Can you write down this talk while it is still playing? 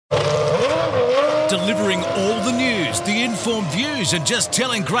Delivering all the news, the informed views, and just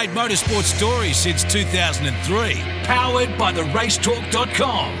telling great motorsport stories since 2003. Powered by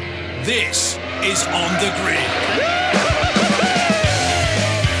theracetalk.com. This is On The Grid.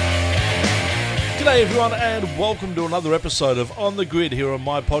 G'day everyone and welcome to another episode of On The Grid here on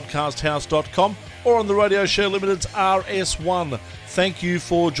mypodcasthouse.com or on the Radio Share Limited's RS1. Thank you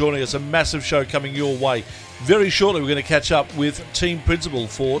for joining us. A massive show coming your way. Very shortly we're going to catch up with team principal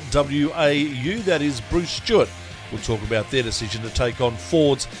for WAU, that is Bruce Stewart. We'll talk about their decision to take on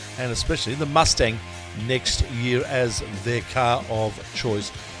Fords and especially the Mustang next year as their car of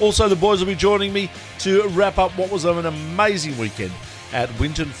choice. Also the boys will be joining me to wrap up what was an amazing weekend at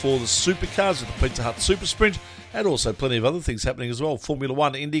Winton for the supercars with the Pizza Hut Super Sprint, and also plenty of other things happening as well. Formula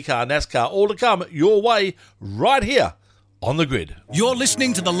One, IndyCar, NASCAR, all to come your way right here on The Grid. You're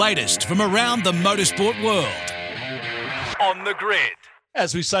listening to the latest from around the motorsport world. On The Grid.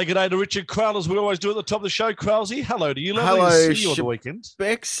 As we say good day to Richard Crowell, as we always do at the top of the show. Crowlesy, hello to you. Lovely hello, to see you on the weekend.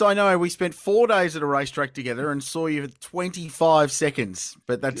 Bex, I know we spent 4 days at a racetrack together and saw you for 25 seconds,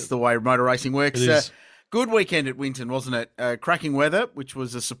 but that's the way motor racing works. It is. Good weekend at Winton, wasn't it? Cracking weather, which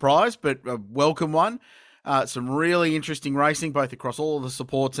was a surprise, but a welcome one. Some really interesting racing, both across all of the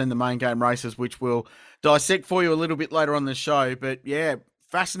supports and the main game races, which we'll dissect for you a little bit later on the show. But yeah,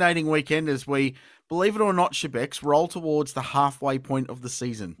 fascinating weekend as we, believe it or not, Shebex, roll towards the halfway point of the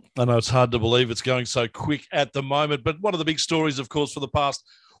season. I know it's hard to believe it's going so quick at the moment, but one of the big stories, of course, for the past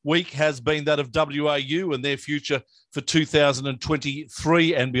week has been that of WAU and their future for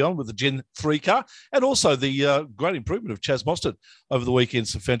 2023 and beyond with the Gen 3 car, and also the great improvement of Chaz Mostert over the weekend.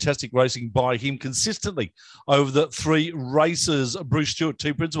 Some fantastic racing by him consistently over the three races. Bruce Stewart,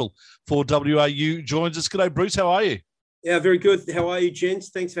 team principal for WAU, joins us. G'day, Bruce. How are you? Yeah, very good. How are you, gents?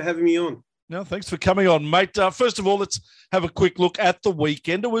 Thanks for having me on. No, thanks for coming on, mate. First of all, let's have a quick look at the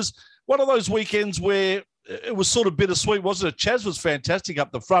weekend. It was one of those weekends where it was sort of bittersweet, wasn't it? Chaz was fantastic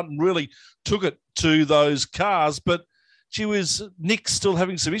up the front and really took it to those cars, but gee whiz, Nick's still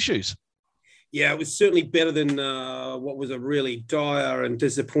having some issues. Yeah, it was certainly better than what was a really dire and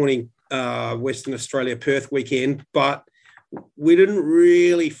disappointing Western Australia Perth weekend, but we didn't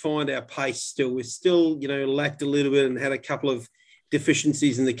really find our pace still. We still, lacked a little bit and had a couple of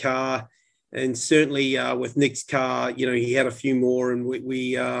deficiencies in the car. And certainly with Nick's car, he had a few more, and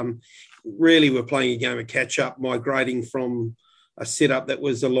we really were playing a game of catch-up, migrating from a setup that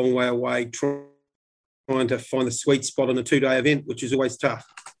was a long way away, trying to find the sweet spot on a two-day event, which is always tough.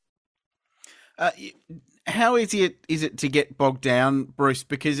 How easy is it to get bogged down, Bruce?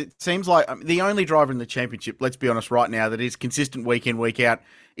 Because it seems like the only driver in the championship, let's be honest right now, that is consistent week in, week out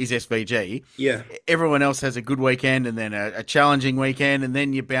is SVG. Yeah. Everyone else has a good weekend and then a challenging weekend, and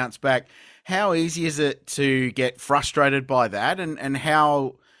then you bounce back. How easy is it to get frustrated by that? And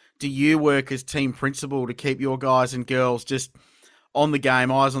how do you work as team principal to keep your guys and girls just on the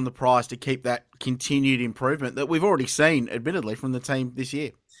game, eyes on the prize, to keep that continued improvement that we've already seen, admittedly, from the team this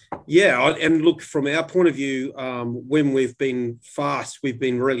year? Yeah, and look, from our point of view, when we've been fast, we've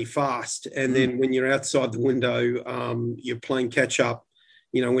been really fast. And then when you're outside the window, you're playing catch-up.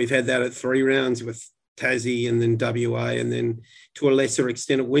 We've had that at 3 rounds with Tassie and then WA and then to a lesser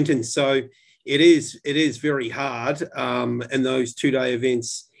extent at Winton. So it is very hard. And those two-day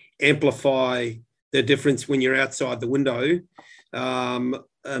events amplify the difference when you're outside the window.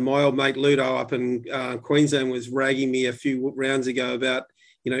 My old mate Ludo up in Queensland was ragging me a few rounds ago about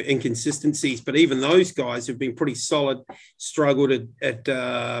inconsistencies, but even those guys have been pretty solid, struggled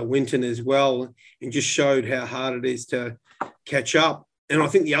at Winton as well, and just showed how hard it is to catch up. And I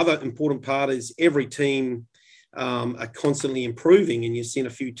think the other important part is every team are constantly improving, and you've seen a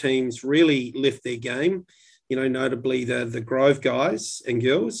few teams really lift their game, notably the Grove guys and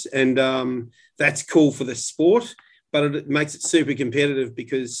girls. And that's cool for the sport, but it makes it super competitive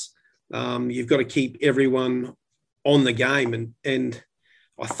because you've got to keep everyone on the game. And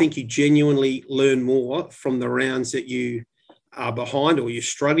I think you genuinely learn more from the rounds that you are behind or you're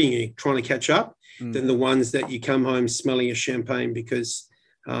struggling, you're trying to catch up, than the ones that you come home smelling a champagne because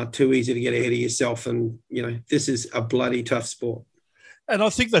too easy to get ahead of yourself. And, this is a bloody tough sport. And I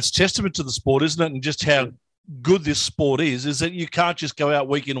think that's testament to the sport, isn't it? And just how good this sport is that you can't just go out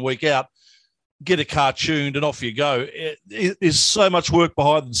week in and week out, get a car tuned and off you go. There's so much work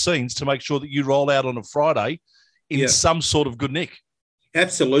behind the scenes to make sure that you roll out on a Friday in some sort of good nick.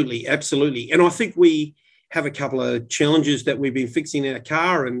 Absolutely. And I think we have a couple of challenges that we've been fixing in our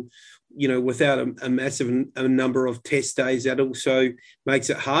car, and, without a massive number of test days, that also makes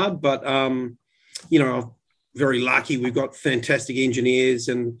it hard. But, I'm very lucky. We've got fantastic engineers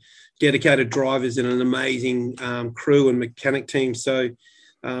and dedicated drivers and an amazing crew and mechanic team. So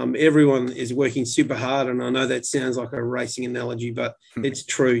everyone is working super hard. And I know that sounds like a racing analogy, but it's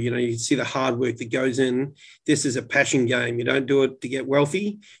true. You know, you see the hard work that goes in. This is a passion game. You don't do it to get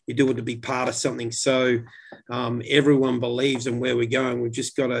wealthy. You do it to be part of something. So everyone believes in where we're going. We've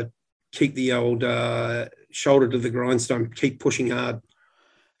just got to keep the old shoulder to the grindstone, keep pushing hard.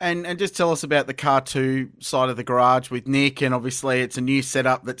 And just tell us about the Car 2 side of the garage with Nick, and obviously it's a new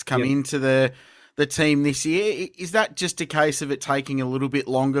setup that's come into the team this year. Is that just a case of it taking a little bit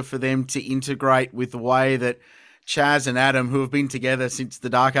longer for them to integrate with the way that Chaz and Adam, who have been together since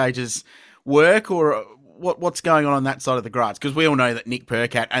the Dark Ages, work, or what's going on that side of the garage? Because we all know that Nick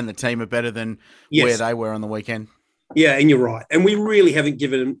Percat and the team are better than where they were on the weekend. Yeah, and you're right. And we really haven't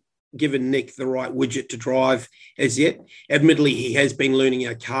given Nick the right widget to drive as yet. Admittedly, he has been learning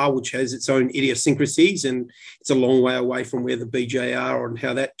our car, which has its own idiosyncrasies, and it's a long way away from where the BJ are and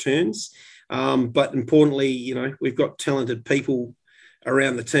how that turns. But importantly, you know, we've got talented people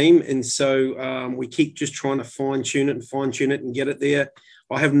around the team, and so we keep just trying to fine-tune it and get it there.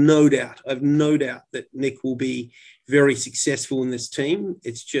 I have no doubt that Nick will be very successful in this team.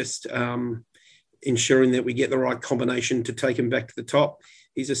 It's just ensuring that we get the right combination to take him back to the top.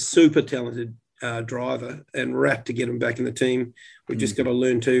 He's a super talented driver, and we're apt to get him back in the team. We've just got to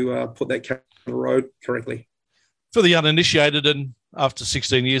learn to put that car on the road correctly. For the uninitiated, and after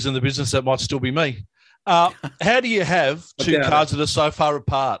 16 years in the business, that might still be me. How do you have two cars that are so far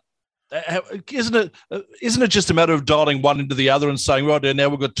apart? Isn't it just a matter of dialing one into the other and saying, right now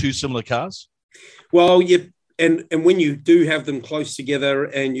we've got two similar cars? Well, yeah. And when you do have them close together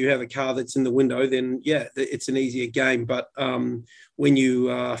and you have a car that's in the window, then, yeah, it's an easier game. But when you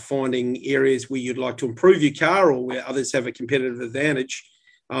are finding areas where you'd like to improve your car or where others have a competitive advantage,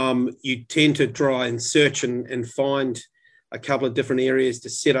 you tend to try and search and find a couple of different areas to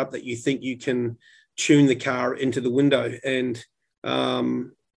set up that you think you can tune the car into the window. And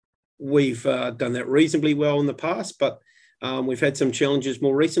we've done that reasonably well in the past, but we've had some challenges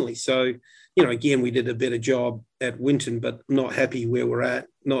more recently. So, you know, again, we did a better job at Winton, but not happy where we're at,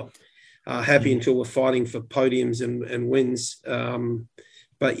 not happy until we're fighting for podiums and wins.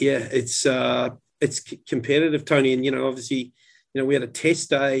 But yeah, it's competitive, Tony. And, you know, obviously, you know, we had a test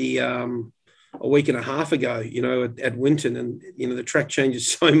day a week and a half ago, you know, at Winton, and, you know, the track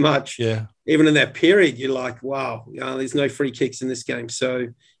changes so much. Yeah. Even in that period, you're like, wow, there's no free kicks in this game. So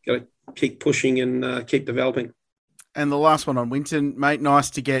got to keep pushing and keep developing. And the last one on Winton, mate, nice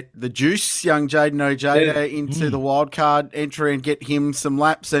to get the juice, young Jaden Ojeda, into the wildcard entry and get him some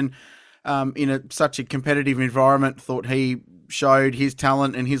laps. And in such a competitive environment, thought he showed his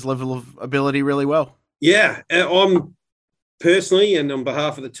talent and his level of ability really well. Yeah, I'm personally, and on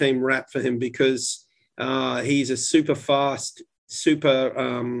behalf of the team, wrapped for him because he's a super fast,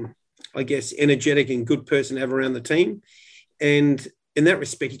 super, I guess, energetic and good person to have around the team. And in that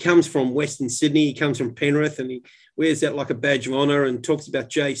respect, he comes from Western Sydney, he comes from Penrith, and he wears that like a badge of honour and talks about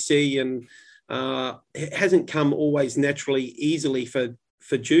JC, and it hasn't come always naturally easily for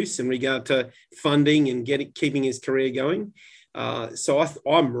Juice in regard to funding and keeping his career going. So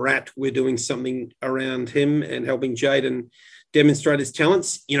I'm rapt we're doing something around him and helping Jaden demonstrate his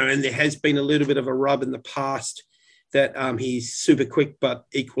talents, you know, and there has been a little bit of a rub in the past that he's super quick, but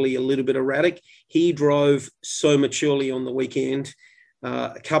equally a little bit erratic. He drove so maturely on the weekend.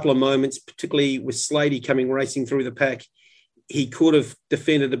 A couple of moments, particularly with Slady coming racing through the pack, he could have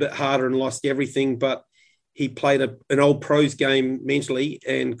defended a bit harder and lost everything, but he played an old pros game mentally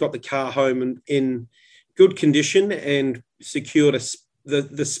and got the car home in good condition and secured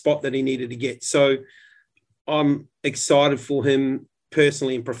the spot that he needed to get. So I'm excited for him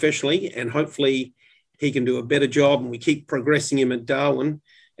personally and professionally, and hopefully he can do a better job and we keep progressing him at Darwin.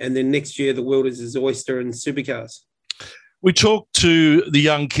 And then next year, the world is his oyster in supercars. We talk to the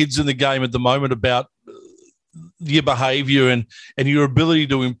young kids in the game at the moment about your behaviour and your ability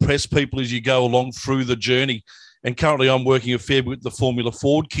to impress people as you go along through the journey. And currently I'm working a fair bit with the Formula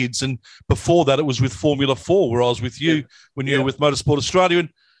Ford kids. And before that, it was with Formula 4, where I was with you when you were with Motorsport Australia. And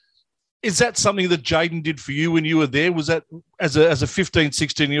is that something that Jaden did for you when you were there? Was that as a 15,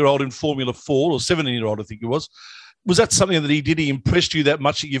 16-year-old in Formula 4, or 17-year-old, I think it was that something that he did? He impressed you that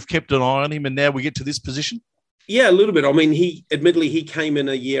much that you've kept an eye on him and now we get to this position? Yeah, a little bit. I mean, he came in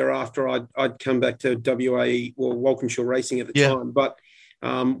a year after I'd come back to WA or Walkinshaw Racing at the time, but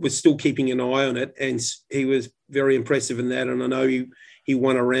was still keeping an eye on it, and he was very impressive in that. And I know he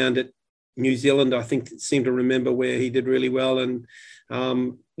won a round at New Zealand, I think, seem to remember, where he did really well. And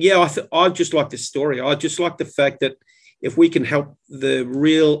I just like the story. I just like the fact that if we can help the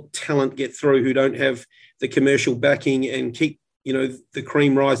real talent get through who don't have the commercial backing and keep, you know, the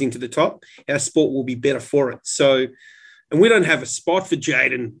cream rising to the top, our sport will be better for it. So and we don't have a spot for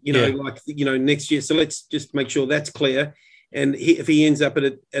Jayden, next year. So let's just make sure that's clear. And if he ends up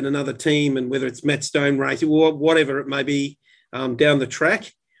at another team, and whether it's Matt Stone racing or whatever it may be down the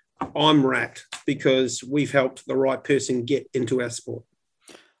track, I'm rapt because we've helped the right person get into our sport.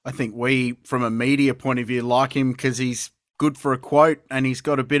 I think we, from a media point of view, like him because he's good for a quote and he's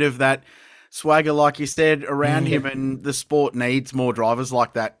got a bit of that swagger, like you said, around him, and the sport needs more drivers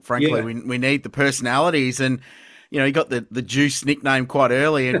like that. Frankly, we need the personalities, and he got the Juice nickname quite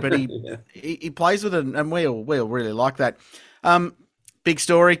early, but he plays with it, and we'll really like that. Big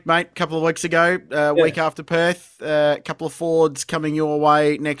story, mate. A couple of weeks ago, week after Perth, a couple of Fords coming your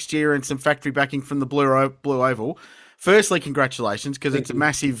way next year, and some factory backing from the Blue Oval. Firstly, congratulations, because it's a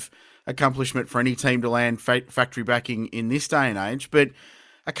massive accomplishment for any team to land factory backing in this day and age. But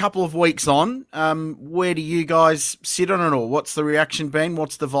a couple of weeks on, where do you guys sit on it all? What's the reaction been?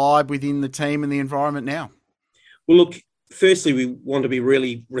 What's the vibe within the team and the environment now? Well, look, firstly, we want to be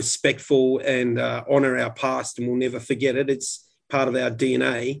really respectful and honour our past, and we'll never forget it. It's part of our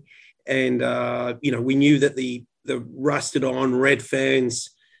DNA. And, we knew that the rusted on red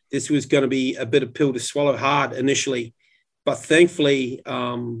fans, this was going to be a bit of pill to swallow hard initially. But thankfully,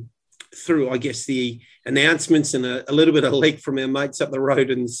 through, I guess, the announcements and a little bit of leak from our mates up the road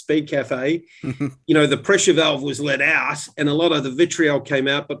in Speed Cafe, the pressure valve was let out and a lot of the vitriol came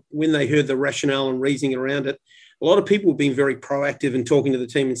out. But when they heard the rationale and reasoning around it, a lot of people have been very proactive in talking to the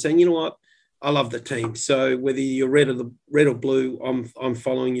team and saying, you know what, I love the team. So whether you're red or blue, I'm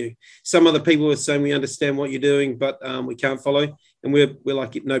following you. Some other people are saying we understand what you're doing, but we can't follow. And we're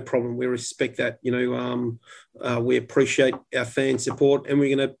like, no problem. We respect that. We appreciate our fan support, and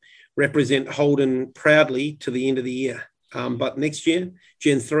we're going to represent Holden proudly to the end of the year. But next year,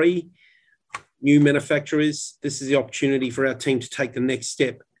 Gen 3, new manufacturers, this is the opportunity for our team to take the next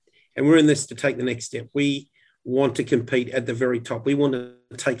step. And we're in this to take the next step. We want to compete at the very top. We want to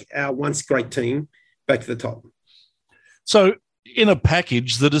take our once great team back to the top. So in a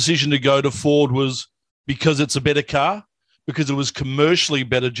package, the decision to go to Ford was because it's a better car, because it was commercially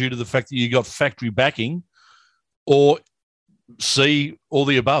better due to the fact that you got factory backing, or C, all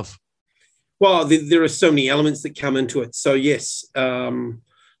the above? Well, there are so many elements that come into it. So yes,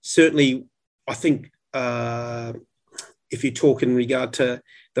 certainly I think if you talk in regard to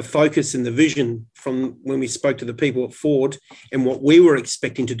the focus and the vision from when we spoke to the people at Ford and what we were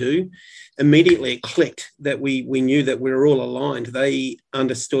expecting to do, immediately it clicked that we knew that we were all aligned. They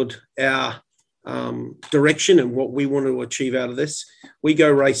understood our direction and what we want to achieve out of this. We go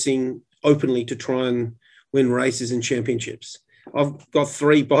racing openly to try and win races and championships. I've got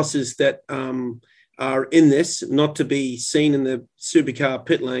 3 bosses that are in this, not to be seen in the supercar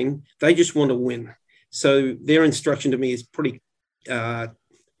pit lane. They just want to win. So their instruction to me is pretty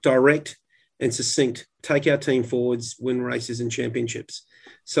direct and succinct. Take our team forwards, win races and championships.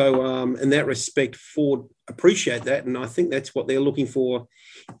 So in that respect, Ford appreciate that. And I think that's what they're looking for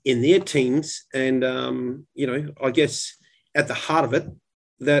in their teams. And, I guess at the heart of it,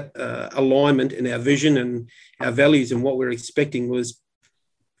 that alignment in our vision and our values and what we're expecting was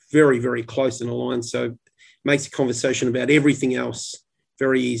very, very close and aligned. So it makes the conversation about everything else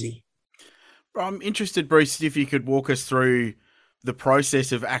very easy. I'm interested, Bruce, if you could walk us through the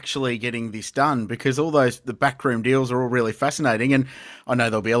process of actually getting this done, because all the backroom deals are all really fascinating. And I know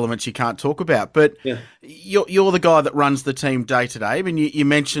there'll be elements you can't talk about, but you're the guy that runs the team day to day. I mean, you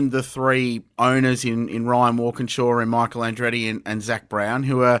mentioned the 3 owners in Ryan Walkinshaw and Michael Andretti and Zach Brown,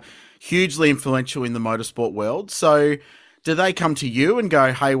 who are hugely influential in the motorsport world. So do they come to you and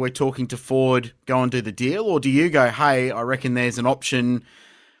go, hey, we're talking to Ford, go and do the deal? Or do you go, hey, I reckon there's an option,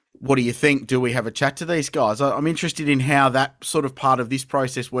 what do you think? Do we have a chat to these guys? I'm interested in how that sort of part of this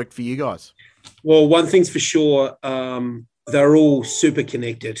process worked for you guys. Well, one thing's for sure, they're all super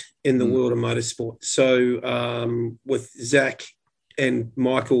connected in the world of motorsport. So with Zach and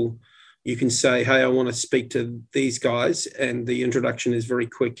Michael, you can say, hey, I want to speak to these guys, and the introduction is very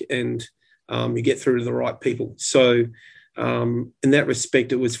quick and you get through to the right people. So in that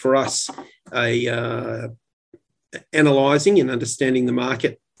respect, it was for us analysing and understanding the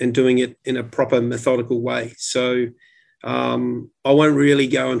market and doing it in a proper methodical way. So I won't really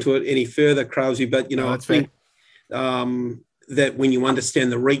go into it any further, Krause, but, I think that when you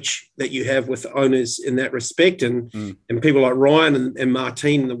understand the reach that you have with owners in that respect and people like Ryan and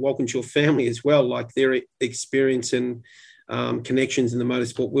Martine and the Walkinshaw family as well, like their experience and connections in the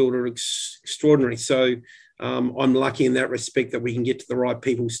motorsport world are extraordinary. So I'm lucky in that respect that we can get to the right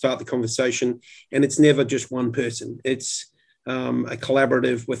people, start the conversation, and it's never just one person. It's a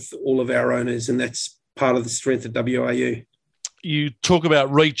collaborative with all of our owners, and that's part of the strength of WRU. you talk about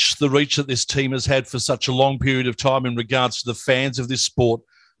the reach that this team has had for such a long period of time in regards to the fans of this sport,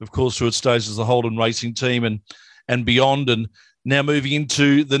 of course, through its days as the Holden Racing team and beyond, and now moving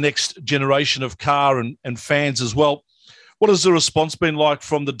into the next generation of car and fans as well. What has the response been like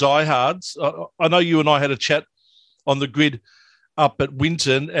from the diehards? I know you and I had a chat on the grid up at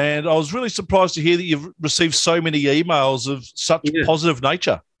Winton, and I was really surprised to hear that you've received so many emails of such positive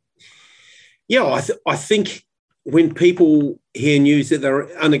nature. Yeah, I think when people hear news that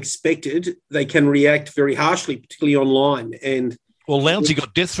they're unexpected, they can react very harshly, particularly online. And Lowndesy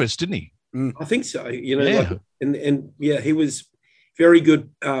got death threats, didn't he? I think so. He was very good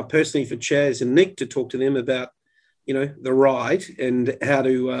personally for Chaz and Nick to talk to them about, the ride and how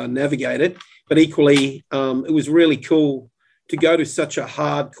to navigate it. But equally, it was really cool to go to such a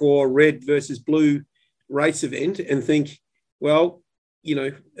hardcore red versus blue race event and think, well,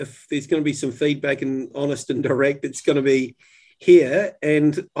 if there's going to be some feedback and honest and direct, it's going to be here.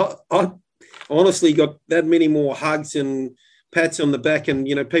 And I honestly got that many more hugs and pats on the back and,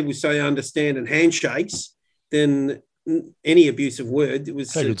 people say I understand and handshakes than any abusive word. It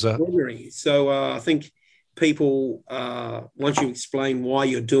was extraordinary. So I think people, once you explain why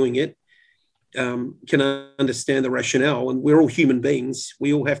you're doing it, can understand the rationale. And we're all human beings.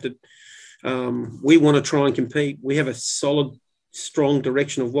 We all have to, we want to try and compete. We have a solid, strong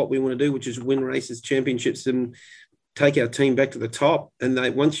direction of what we want to do, which is win races, championships, and take our team back to the top. And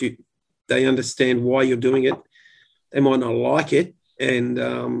they understand why you're doing it. They might not like it,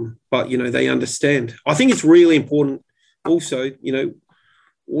 but they understand. I think it's really important. Also,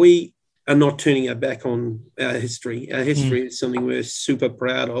 we are not turning our back on our history. Our history is something we're super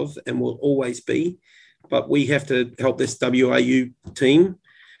proud of and will always be. But we have to help this WAU team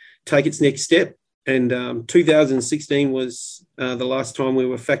take its next step. And 2016 was the last time we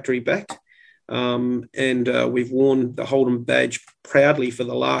were factory backed. And we've worn the Holden badge proudly for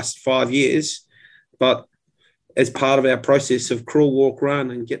the last 5 years. But as part of our process of crawl, walk,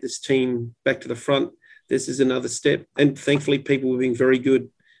 run and get this team back to the front, this is another step. And thankfully, people have been very good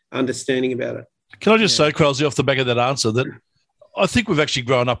understanding about it. Can I just say, Kralsey, off the back of that answer, that I think we've actually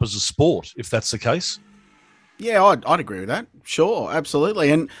grown up as a sport, if that's the case. Yeah, I'd agree with that. Sure,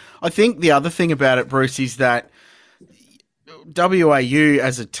 absolutely. And I think the other thing about it, Bruce, is that WAU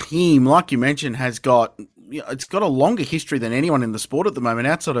as a team, like you mentioned, it's got a longer history than anyone in the sport at the moment,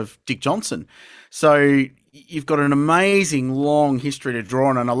 outside of Dick Johnson. So you've got an amazing long history to draw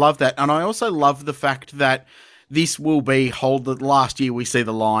on, and I love that. And I also love the fact that this will be last year we see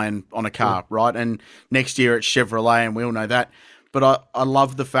the Lion on a car, right? And next year it's Chevrolet, and we all know that. But I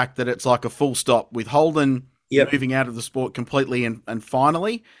love the fact that it's like a full stop with Holden moving out of the sport completely, and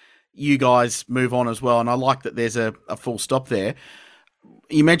finally you guys move on as well. And I like that there's a full stop there.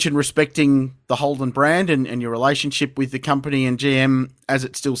 You mentioned respecting the Holden brand and your relationship with the company and GM as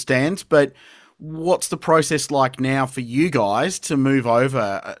it still stands, but what's the process like now for you guys to move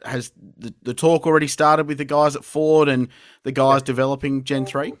over? Has the talk already started with the guys at Ford and the guys developing Gen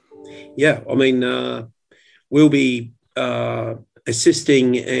 3? Yeah, I mean, we'll be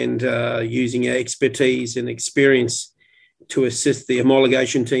assisting and using our expertise and experience to assist the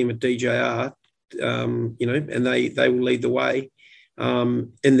homologation team at DJR, and they will lead the way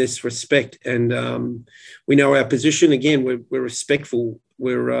in this respect. And we know our position. Again, we're respectful.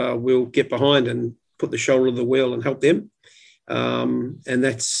 We'll get behind and put the shoulder to the wheel and help them. And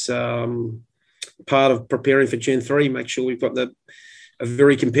that's part of preparing for Gen 3, make sure we've got a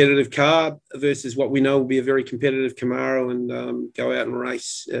very competitive car versus what we know will be a very competitive Camaro, and go out and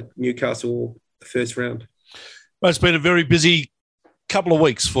race at Newcastle the first round. Well, it's been a very busy couple of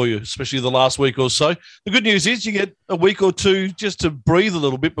weeks for you, especially the last week or so. The good news is you get a week or two just to breathe a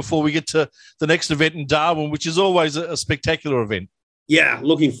little bit before we get to the next event in Darwin, which is always a spectacular event. Yeah,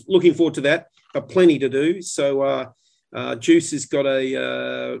 looking forward to that. But plenty to do. So Juice has got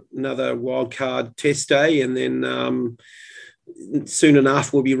another wild card test day, and then soon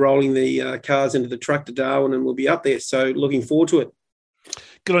enough we'll be rolling the cars into the truck to Darwin, and we'll be up there. So looking forward to it.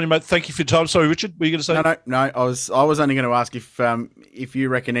 Good on you, mate. Thank you for your time. Sorry, Richard, were you going to say? No. I was only going to ask if you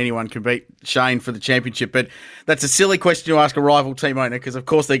reckon anyone can beat Shane for the championship, but that's a silly question to ask a rival team owner, because of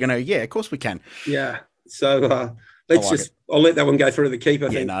course they're going to. Yeah, of course we can. Yeah. So I'll let that one go through the keeper.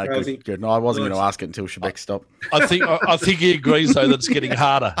 Yeah, good. No, I wasn't going to ask it until Shebeck stopped. I think he agrees though that it's getting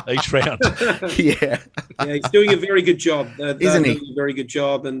harder each round. Yeah, he's doing a very good job, isn't he? Doing a very good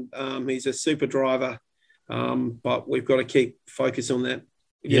job, and he's a super driver. But we've got to keep focus on that.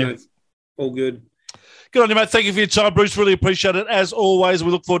 All good. Good on you, mate. Thank you for your time, Bruce. Really appreciate it. As always, we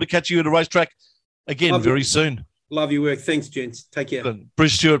look forward to catching you at a racetrack again very soon. Love your work. Thanks, gents. Take care.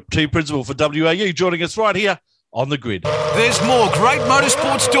 Bruce Stewart, team principal for WAU, joining us right here on the grid. There's more great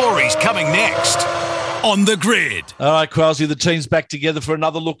motorsport stories coming next on the grid. All right, Krause, the team's back together for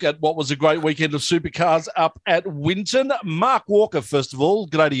another look at what was a great weekend of supercars up at Winton. Mark Walker, first of all,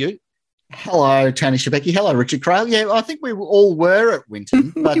 g'day to you. Hello, Tony Shebeki. Hello, Richard Crail. Yeah, I think we all were at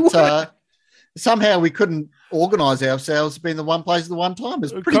Winton, but somehow we couldn't organise ourselves to be in the one place at the one time.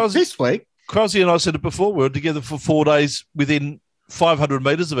 It was pretty this week. Krause and I said it before, we were together for 4 days within 500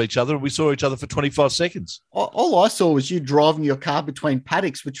 metres of each other, and we saw each other for 25 seconds. All I saw was you driving your car between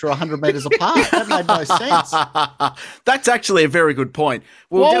paddocks, which were 100 metres apart. That made no sense. That's actually a very good point.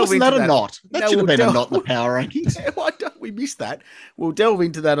 Why wasn't that a knot? That should have been a knot in the power rankings. Why don't we miss that? We'll delve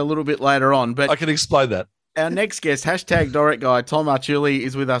into that a little bit later on. But I can explain that. Our next guest, hashtag Direct Guy, Tom Archuli,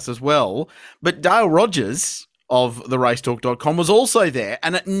 is with us as well. But Dale Rogers of the racetalk.com was also there.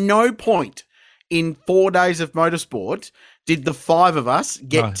 And at no point in 4 days of motorsport did the five of us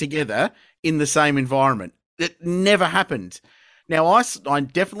get together in the same environment. It never happened. Now, I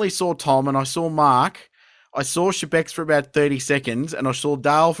definitely saw Tom and I saw Mark. I saw Shebex for about 30 seconds and I saw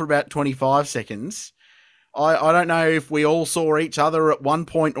Dale for about 25 seconds. I don't know if we all saw each other at one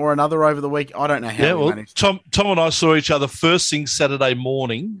point or another over the week. I don't know how we managed. Tom and I saw each other first thing Saturday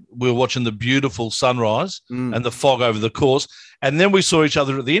morning. We were watching the beautiful sunrise and the fog over the course. And then we saw each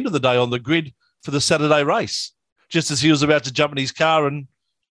other at the end of the day on the grid for the Saturday race, just as he was about to jump in his car and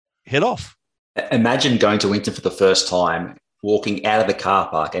head off. Imagine going to Winton for the first time, walking out of the car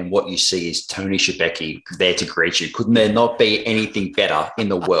park, and what you see is Tony Shebeki there to greet you. Couldn't there not be anything better in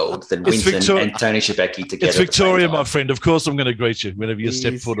the world than Winton and Tony Shebeki together? It's Victoria, my friend. Of course I'm going to greet you whenever you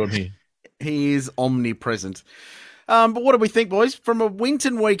step foot on here. He is omnipresent. But what do we think, boys? From a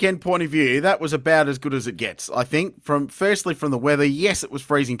Winton weekend point of view, that was about as good as it gets, I think. Firstly, from the weather, yes, it was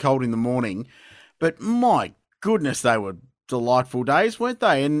freezing cold in the morning, but my goodness, they were delightful days, weren't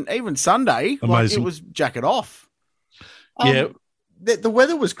they? And even Sunday, it was jacket off. The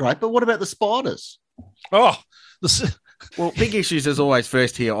weather was great, but what about the spiders? Well, big issues as always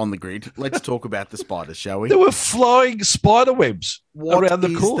first here on the grid. Let's talk about the spiders, shall we? There were flying spider webs around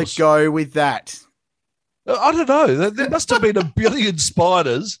the course. What is the go with that? I don't know. There must have been a billion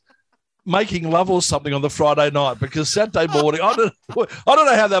spiders making love or something on the Friday night, because Saturday morning, I don't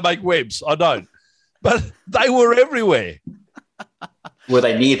know how they make webs. I don't. But they were everywhere. Were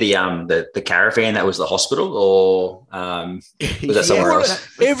they near the caravan that was the hospital, or was that somewhere else?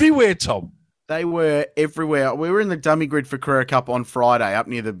 Everywhere, Tom. They were everywhere. We were in the dummy grid for Carrera Cup on Friday up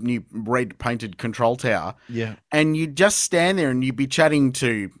near the new red painted control tower. Yeah. And you'd just stand there and you'd be chatting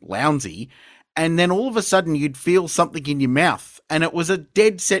to Lounsey, and then all of a sudden you'd feel something in your mouth, and it was a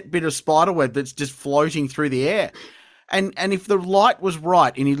dead set bit of spider web that's just floating through the air. And if the light was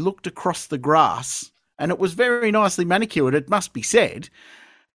right and he looked across the grass, and it was very nicely manicured, it must be said,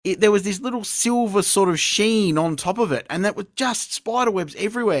 there was this little silver sort of sheen on top of it, and that was just spider webs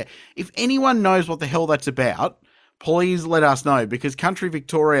everywhere. If anyone knows what the hell that's about, please let us know, because country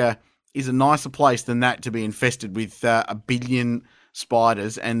Victoria is a nicer place than that to be infested with a billion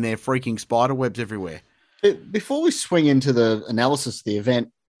spiders and their freaking spider webs everywhere. Before we swing into the analysis of the event,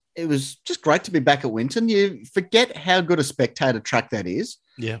 it was just great to be back at Winton. You forget how good a spectator track that is.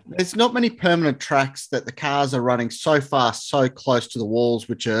 Yeah. There's not many permanent tracks that the cars are running so fast, so close to the walls,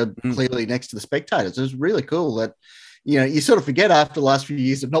 which are clearly next to the spectators. It was really cool that, you sort of forget after the last few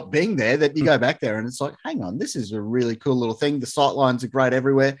years of not being there that you go back there and it's like, hang on, this is a really cool little thing. The sight lines are great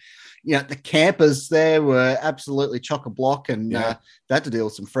everywhere. The campers there were absolutely chock-a-block, and they had to deal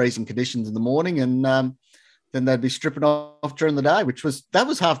with some freezing conditions in the morning, and then they'd be stripping off during the day, that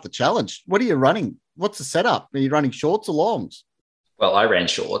was half the challenge. What are you running? What's the setup? Are you running shorts or longs? Well, I ran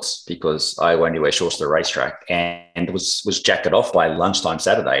shorts because I only wear shorts to the racetrack, and was jacket off by lunchtime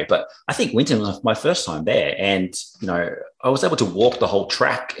Saturday. But I think Winton was my first time there, and I was able to walk the whole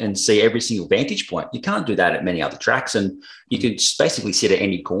track and see every single vantage point. You can't do that at many other tracks, and you could basically sit at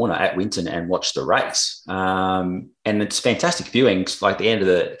any corner at Winton and watch the race. And it's fantastic viewing, like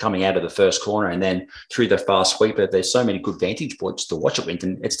coming out of the first corner and then through the fast sweeper. There's so many good vantage points to watch at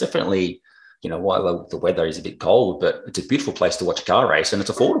Winton. It's definitely, while the weather is a bit cold, but it's a beautiful place to watch a car race, and it's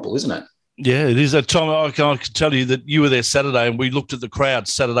affordable, isn't it? Yeah, it is. Tom, I can tell you that you were there Saturday, and we looked at the crowd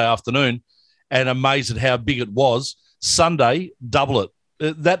Saturday afternoon and amazed at how big it was. Sunday, double it.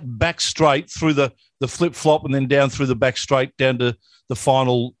 That back straight through the flip-flop and then down through the back straight down to the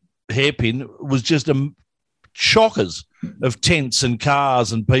final hairpin was just chockers of tents and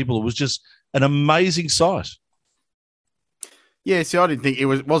cars and people. It was just an amazing sight. Yeah, see, I didn't think it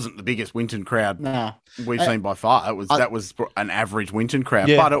wasn't the biggest Winton crowd we've seen by far. That was an average Winton crowd,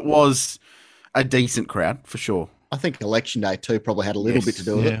 but it was a decent crowd for sure. I think Election Day too probably had a little bit to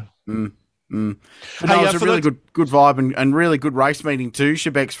do with it. But no, it was a really good vibe and really good race meeting too,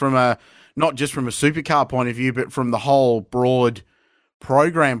 Shebex, from not just from a supercar point of view, but from the whole broad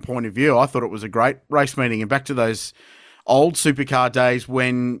program point of view. I thought it was a great race meeting. And back to those old supercar days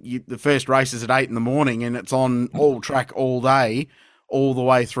when the first race is at 8 a.m. and it's on all track all day, all the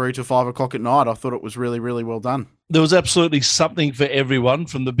way through to 5 o'clock at night. I thought it was really, really well done. There was absolutely something for everyone,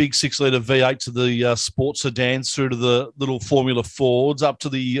 from the big 6-litre V8 to the sports sedans, through to the little Formula Fords, up to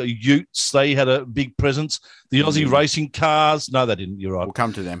the utes. They had a big presence. The Aussie racing cars. No, they didn't. You're right. We'll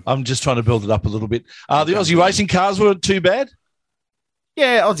come to them. I'm just trying to build it up a little bit. The Aussie racing cars weren't too bad.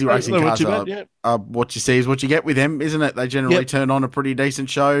 Yeah, Aussie racing cars too bad, yeah. What you see is what you get with them, isn't it? They generally turn on a pretty decent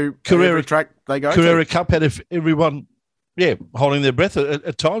show. Carrera track they go Carrera to. Cup had everyone, holding their breath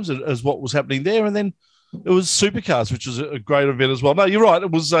at times as what was happening there. And then it was Supercars, which was a great event as well. No, you're right.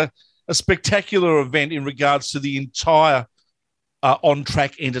 It was a spectacular event in regards to the entire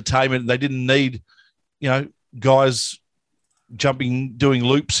on-track entertainment. They didn't need, guys doing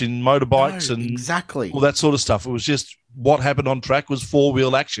loops in motorbikes and exactly all that sort of stuff. It was just what happened on track was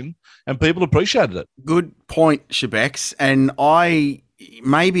four-wheel action, and people appreciated it. Good point, Shebex. And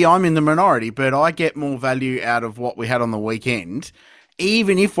maybe I'm in the minority, but I get more value out of what we had on the weekend,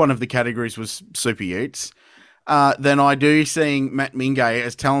 even if one of the categories was Super Utes, than I do seeing Matt Mingay,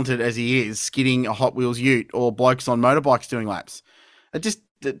 as talented as he is, skidding a Hot Wheels Ute or blokes on motorbikes doing laps.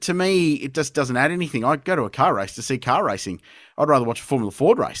 To me, it just doesn't add anything. I go to a car race to see car racing. I'd rather watch a Formula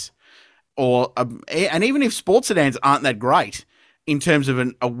Ford race. And even if sports sedans aren't that great in terms of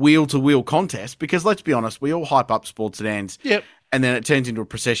a wheel-to-wheel contest, because let's be honest, we all hype up sports sedans, and then it turns into a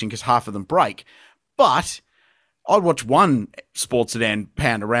procession because half of them break. But I'd watch one sports sedan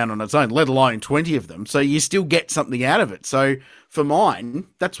pound around on its own, let alone 20 of them. So you still get something out of it. So for mine,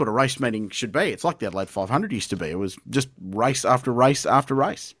 that's what a race meeting should be. It's like the Adelaide 500 used to be. It was just race after race after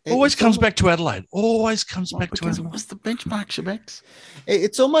race. Always comes back to Adelaide. Always comes back to Adelaide. What's the benchmark, Shebex?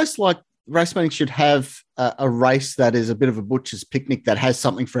 It's almost like race meetings should have a race that is a bit of a butcher's picnic that has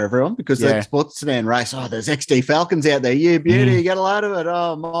something for everyone, because the sports sedan race, there's XD Falcons out there. You beauty, you get a load of it.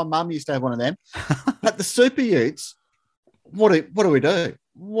 Oh, my mum used to have one of them. But the Super Utes, what do we do?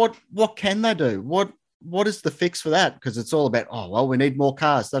 What can they do? What is the fix for that? Because it's all about, we need more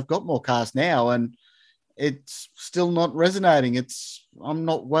cars. They've got more cars now, and it's still not resonating. I'm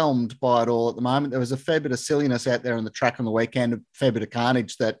not whelmed by it all at the moment. There was a fair bit of silliness out there on the track on the weekend, a fair bit of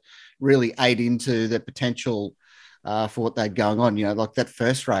carnage that really ate into the potential for what they'd going on. Like that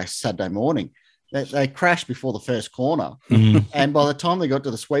first race Saturday morning, they crashed before the first corner. And by the time they got to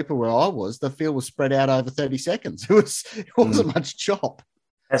the sweeper where I was, the field was spread out over 30 seconds. It wasn't much chop.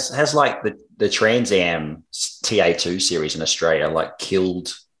 Has like the Trans Am TA2 series in Australia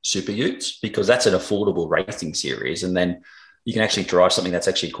killed Super Utes, because that's an affordable racing series, and then you can actually drive something that's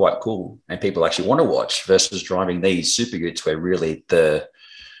actually quite cool and people actually want to watch, versus driving these Super Utes where really the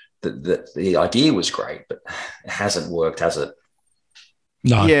idea was great, but it hasn't worked, has it?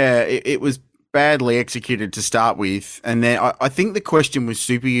 No. Yeah, it was badly executed to start with, and then I think the question with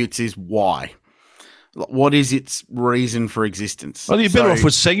Super Utes is why. What is its reason for existence? Well, you're better off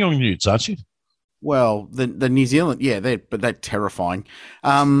with Ssangyong Utes, aren't you? Well, the New Zealand, but they're terrifying.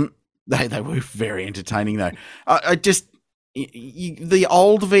 They were very entertaining though. The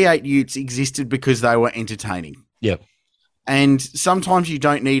old V8 Utes existed because they were entertaining. Yep. And sometimes you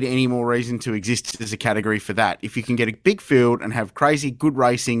don't need any more reason to exist as a category for that. If you can get a big field and have crazy good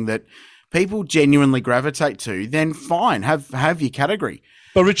racing that people genuinely gravitate to, then fine, have your category.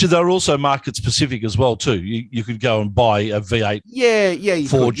 But Richard, they're also market specific as well too. You could go and buy a V8,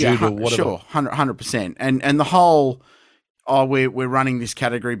 Ford Ute or whatever. Sure, 100%. And the whole, we're running this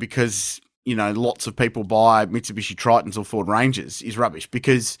category because lots of people buy Mitsubishi Tritons or Ford Rangers is rubbish,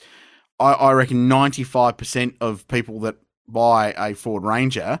 because I reckon 95% of people that buy a Ford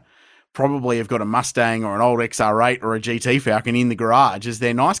Ranger probably have got a Mustang or an old XR8 or a GT Falcon in the garage as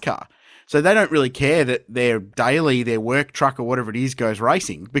their nice car. So they don't really care that their work truck or whatever it is goes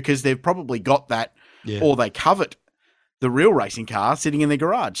racing, because they've probably got that or they covet the real racing car sitting in their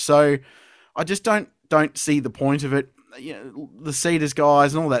garage. So I just don't see the point of it. The Cedars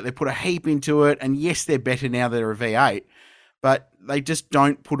guys and all that, they put a heap into it, and yes, they're better now they're a V8, but they just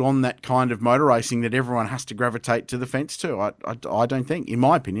don't put on that kind of motor racing that everyone has to gravitate to the fence to. I don't think, in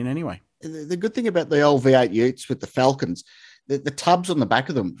my opinion anyway. The good thing about the old V8 Utes with the Falcons, the tubs on the back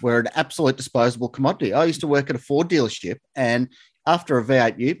of them were an absolute disposable commodity. I used to work at a Ford dealership, and after a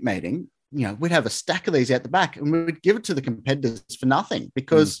V8 Ute meeting, we'd have a stack of these out the back, and we'd give it to the competitors for nothing,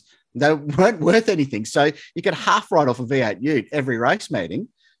 because they weren't worth anything. So you could half write off a V8 Ute every race meeting,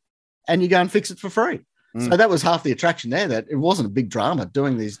 and you go and fix it for free. So that was half the attraction there, that it wasn't a big drama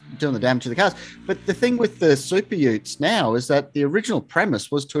doing the damage to the cars. But the thing with the Super Utes now is that the original premise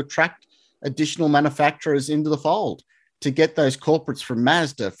was to attract additional manufacturers into the fold, to get those corporates from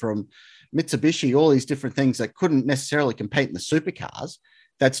Mazda, from Mitsubishi, all these different things that couldn't necessarily compete in the supercars,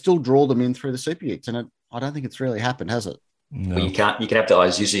 that still draw them in through the Super Utes. And I don't think it's really happened, has it? No. Well, you can have the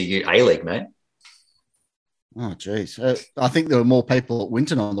Isuzu A-League, mate. Oh, geez. I think there were more people at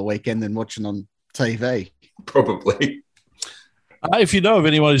Winton on the weekend than watching on TV. Probably. If you know of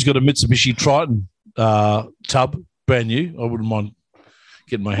anyone who's got a Mitsubishi Triton tub, brand new, I wouldn't mind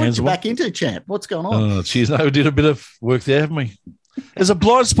getting my hands on one. Back into, champ. What's going on? Oh, geez, no, we did a bit of work there, haven't we? There's a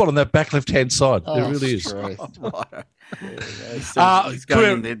blind spot on that back left-hand side. There really is. He's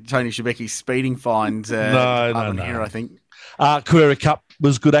going in there, Tony Shebecki's speeding fines. No. Here, I think. Carrera Cup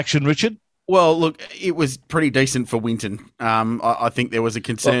was good action, Richard. Well, look, it was pretty decent for Winton. I think there was a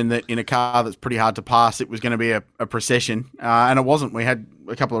concern that in a car that's pretty hard to pass, it was going to be a procession, and it wasn't. We had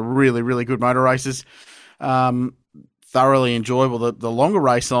a couple of really, really good motor races, thoroughly enjoyable. The longer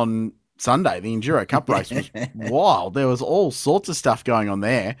race on Sunday, the Enduro Cup race, was wild. There was all sorts of stuff going on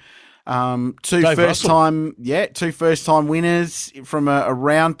there. Two first time winners from a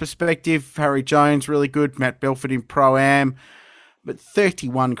round perspective. Harry Jones, really good. Matt Belford in Pro-Am. But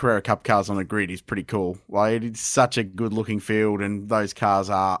 31 Carrera Cup cars on a grid is pretty cool. Like, it's such a good-looking field, and those cars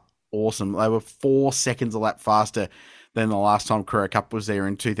are awesome. They were 4 seconds a lap faster than the last time Carrera Cup was there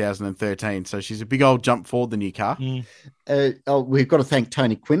in 2013. So she's a big old jump forward, the new car. We've got to thank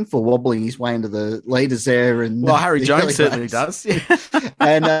Tony Quinn for wobbling his way into the leaders there. And Harry Jones certainly does.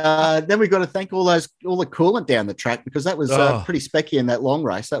 And then we've got to thank all the coolant down the track, because that was pretty specky in that long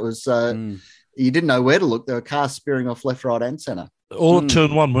race. That was... You didn't know where to look. There were cars spearing off left, right, and centre. All at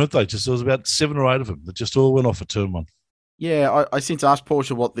turn one, weren't they? There was about 7 or 8 of them that just all went off at turn one. Yeah, I since asked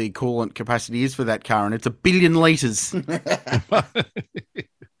Porsche what the coolant capacity is for that car, and it's 1 billion litres.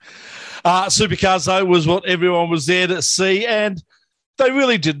 Supercars, though, was what everyone was there to see, and they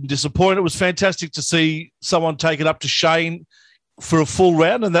really didn't disappoint. It was fantastic to see someone take it up to Shane for a full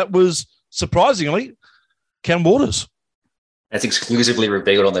round, and that was, surprisingly, Cam Waters. It's exclusively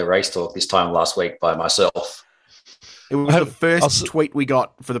revealed on their race talk this time last week by myself. It was the first tweet we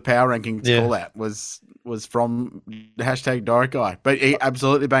got for the power rankings call out was from the hashtag Direct Guy. But he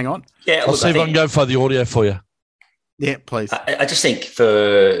absolutely bang on. Yeah, I'll see if I can go for the audio for you. Yeah, please. I just think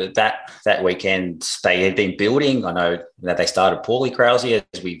for that weekend, they had been building. I know that they started poorly, Krause,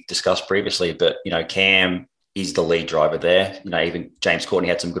 as we discussed previously, but, Cam is the lead driver there. Even James Courtney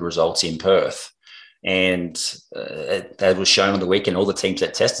had some good results in Perth. And that was shown on the weekend. All the teams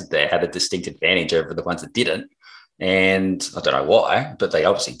that tested there had a distinct advantage over the ones that didn't. And I don't know why, but they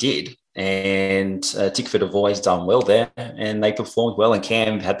obviously did. And Tickford have always done well there, and they performed well. And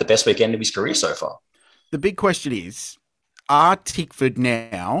Cam had the best weekend of his career so far. The big question is, are Tickford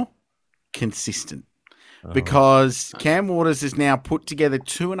now consistent? Because Cam Waters has now put together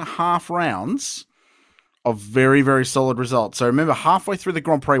 2.5 rounds of very, very solid results. So remember, halfway through the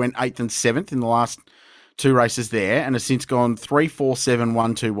Grand Prix, went 8th and 7th in the last 2 races there, and has since gone 3, 4, 7,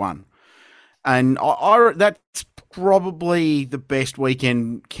 1, 2, 1. And that's probably the best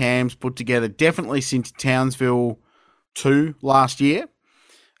weekend Cam's put together, definitely since Townsville 2 last year,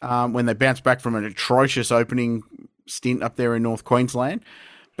 when they bounced back from an atrocious opening stint up there in North Queensland.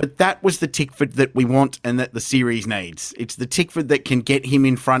 But that was the Tickford that we want and that the series needs. It's the Tickford that can get him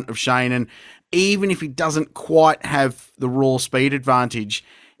in front of Shane, and even if he doesn't quite have the raw speed advantage,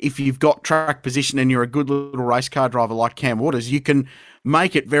 if you've got track position and you're a good little race car driver like Cam Waters, you can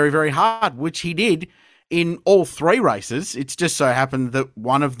make it very, very hard, which he did in all 3 races. It's just so happened that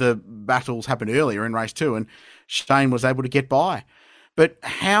one of the battles happened earlier in race 2, and Shane was able to get by. But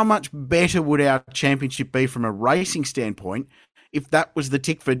how much better would our championship be from a racing standpoint if that was the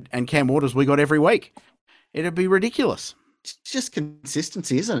Tickford and Cam Waters we got every week? It'd be ridiculous. It's just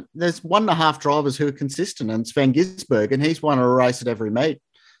consistency, isn't it? There's 1.5 drivers who are consistent, and it's Van Gisbergen, and he's won a race at every meet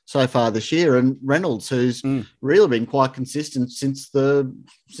so far this year, and Reynolds, who's really been quite consistent since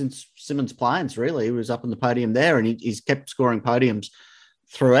Simmons Plains, really. He was up on the podium there, and he's kept scoring podiums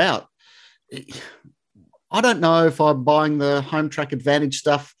throughout. I don't know if I'm buying the home track advantage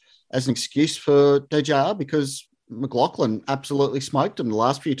stuff as an excuse for DJR, because McLaughlin absolutely smoked them the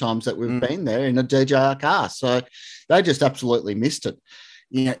last few times that we've been there in a DJR car. So they just absolutely missed it.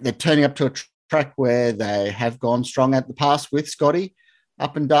 They're turning up to a track where they have gone strong at the past with Scotty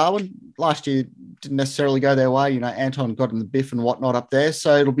up in Darwin. Last year didn't necessarily go their way. Anton got in the biff and whatnot up there.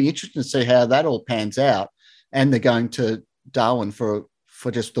 So it'll be interesting to see how that all pans out. And they're going to Darwin for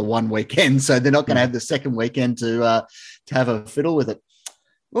just the one weekend. So they're not going to have the second weekend to have a fiddle with it.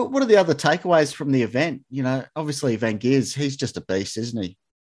 Well, what are the other takeaways from the event? Obviously Van Geers, he's just a beast, isn't he?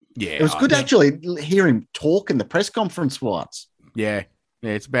 Yeah. It was good to actually hear him talk in the press conference once. Yeah,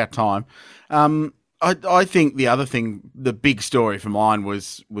 it's about time. I think the other thing, the big story for mine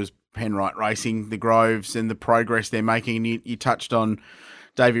was Penrite Racing, the Groves, and the progress they're making. And you touched on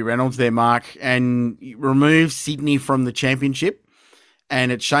Davey Reynolds there, Mark, and you remove Sydney from the championship,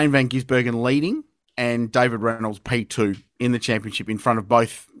 and it's Shane Van Gisbergen leading and David Reynolds P2 in the championship in front of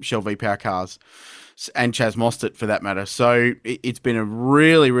both Shell V-Power cars and Chaz Mostert for that matter. So it's been a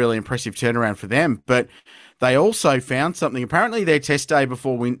really, really impressive turnaround for them. But they also found something. Apparently their test day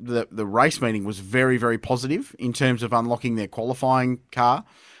before the race meeting was very, very positive in terms of unlocking their qualifying car,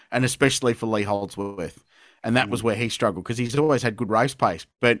 and especially for Lee Holdsworth. And that was where he struggled because he's always had good race pace.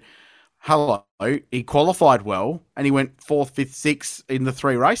 But he qualified well and he went 4th, 5th, 6th in the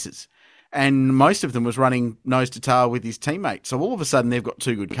 3 races. And most of them was running nose to tail with his teammate. So all of a sudden they've got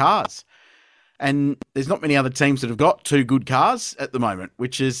 2 good cars. And there's not many other teams that have got 2 good cars at the moment,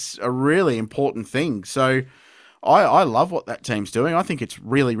 which is a really important thing. So I love what that team's doing. I think it's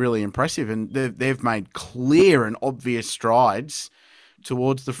really, really impressive. And they've made clear and obvious strides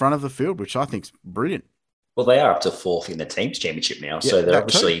towards the front of the field, which I think is brilliant. Well, they are up to 4th in the teams championship now. So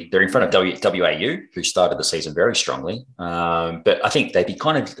they're in front of WAU, who started the season very strongly. But I think they'd be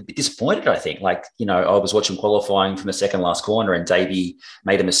kind of a bit disappointed, I think. I was watching qualifying from the second last corner and Davey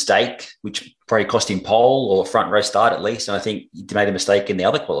made a mistake, which probably cost him pole or front row start at least. And I think he made a mistake in the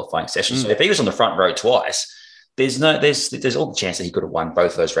other qualifying session. So if he was on the front row twice, there's all the chance that he could have won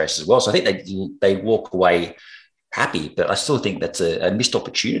both of those races as well. So I think they walk away happy, but I still think that's a missed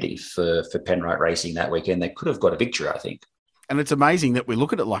opportunity for Penrite Racing that weekend. They could have got a victory, I think. And it's amazing that we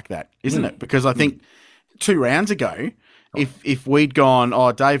look at it like that, isn't it? Because I think 2 rounds ago, if we'd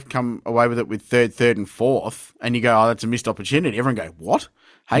gone, Dave come away with it with third and 4th, and you go, that's a missed opportunity, everyone go, what?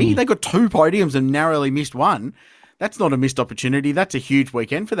 Hey, they got 2 podiums and narrowly missed 1. That's not a missed opportunity. That's a huge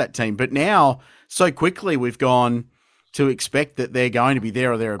weekend for that team. But now, so quickly, we've gone to expect that they're going to be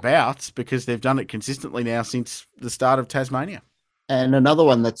there or thereabouts because they've done it consistently now since the start of Tasmania. And another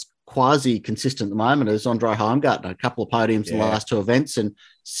one that's quasi-consistent at the moment is Andre Heimgartner, a couple of podiums in the last 2 events and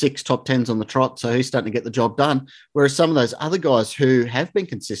 6 top 10s on the trot, so he's starting to get the job done. Whereas some of those other guys who have been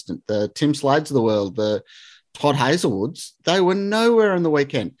consistent, the Tim Slades of the world, the Todd Hazelwoods, they were nowhere in the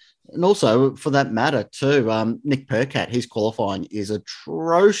weekend. And also, for that matter, too, Nick Percat, his qualifying is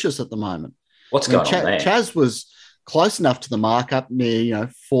atrocious at the moment. What's going on there? Chaz was close enough to the mark up near,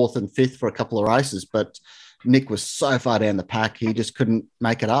 4th and 5th for a couple of races, but Nick was so far down the pack, he just couldn't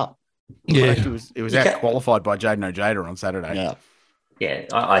make it up. Yeah, it was out qualified by Jaden Ojeda on Saturday. Yeah.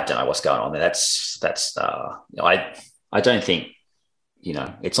 I don't know what's going on there. I don't think,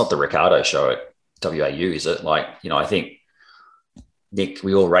 it's not the Ricardo show at WAU, is it? I think Nick,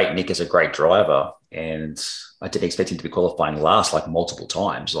 we all rate Nick as a great driver, and I didn't expect him to be qualifying last multiple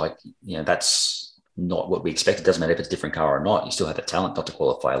times. That's not what we expect. It doesn't matter if it's a different car or not. You still have the talent not to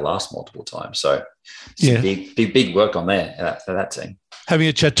qualify last multiple times. So big work on there for that team. Having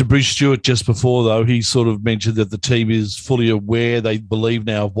a chat to Bruce Stewart just before, though, he sort of mentioned that the team is fully aware, they believe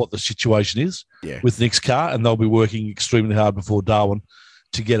now of what the situation is with Nick's car, and they'll be working extremely hard before Darwin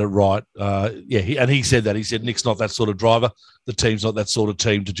to get it right. He said that. He said Nick's not that sort of driver. The team's not that sort of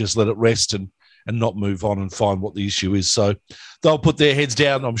team to just let it rest and not move on and find what the issue is. So they'll put their heads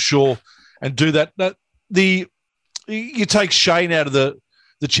down, I'm sure, and do that. You take Shane out of the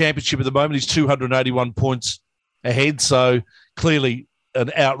championship at the moment. He's 281 points ahead, so clearly an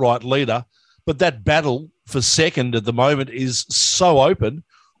outright leader. But that battle for second at the moment is so open,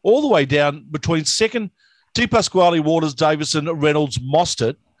 all the way down between second, Di Pasquale, Waters, Davison, Reynolds,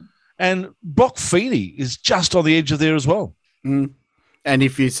 Mostert, and Brock Feeney is just on the edge of there as well. Mm. And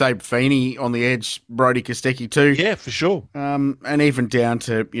if you say Feeney on the edge, Brody Kostecki too. Yeah, for sure. And even down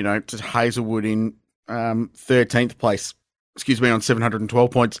to, to Hazelwood in 13th place, on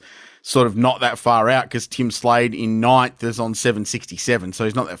 712 points, sort of not that far out because Tim Slade in 9th is on 767. So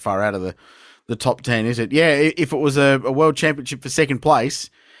he's not that far out of the top 10, is it? Yeah, if it was a world championship for second place,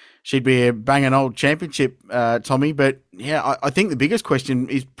 she'd be a banging old championship, Tommy. But yeah, I think the biggest question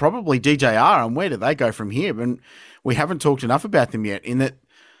is probably DJR and where do they go from here? And we haven't talked enough about them yet in that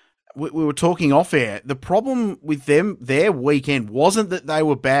we were talking off air. The problem with them, their weekend wasn't that they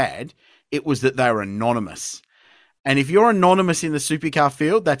were bad. It was that they were anonymous. And if you're anonymous in the supercar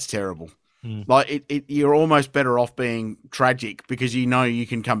field, that's terrible. You're almost better off being tragic because you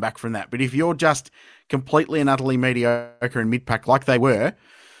can come back from that. But if you're just completely and utterly mediocre and mid-pack like they were,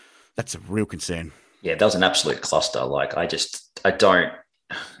 that's a real concern. Yeah, that was an absolute cluster. I don't,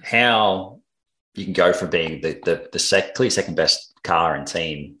 how you can go from being the clear second best car and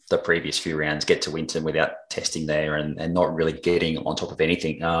team the previous few rounds, get to Winton without testing there and not really getting on top of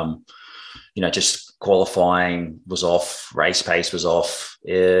anything. Just qualifying was off, race pace was off.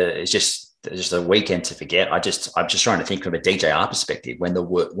 It's just a weekend to forget. I'm just trying to think from a DJR perspective. When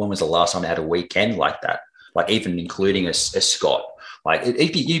was the last time they had a weekend like that? Like even including a Scott. Like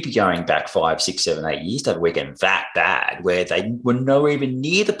you'd be going back 5, 6, 7, 8 years to have a weekend that bad where they were nowhere even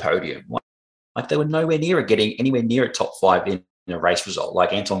near the podium. Like they were nowhere near it, getting anywhere near a top 5 in a race result.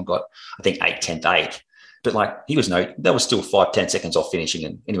 Like Anton got, I think, 8th, 10th, 8th. But like that was still 5, 10 seconds off finishing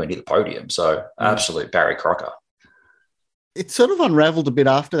and anywhere near the podium. So absolute Barry Crocker. It sort of unraveled a bit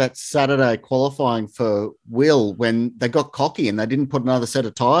after that Saturday qualifying for Will when they got cocky and they didn't put another set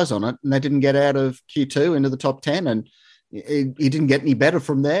of tyres on it and they didn't get out of Q2 into the top 10 and he didn't get any better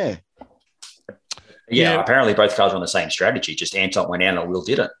from there. Yeah, apparently both cars were on the same strategy, just Anton went out and Will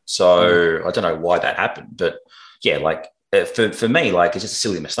didn't. So I don't know why that happened. But yeah, like for me, like it's just a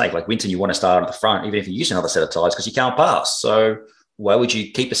silly mistake. Like Winton, you want to start at the front, even if you use another set of tyres because you can't pass. So why would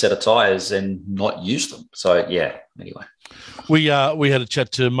you keep a set of tyres and not use them? So yeah, anyway. We had a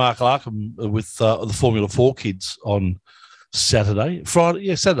chat to Mark Larkham with the Formula 4 kids on Saturday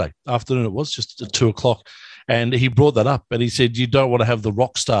afternoon. It was just at 2:00. And he brought that up and he said, you don't want to have the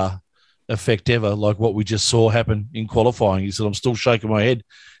rock star effect ever, like what we just saw happen in qualifying. He said, I'm still shaking my head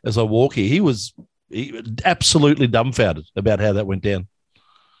as I walk here. He was absolutely dumbfounded about how that went down.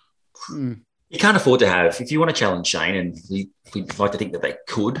 You can't afford to have, if you want to challenge Shane, and we'd like to think that they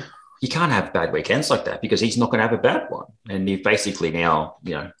could, you can't have bad weekends like that because he's not going to have a bad one. And you've basically now,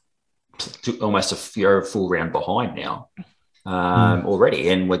 almost a full round behind now. Already,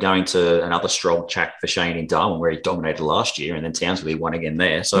 and we're going to another strong track for Shane in Darwin where he dominated last year, and then Townsville won again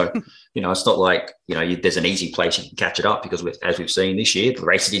there. So, it's not like there's an easy place you can catch it up because as we've seen this year, the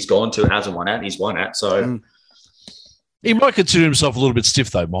races he's gone to and hasn't won at, he's won at. So he might consider himself a little bit stiff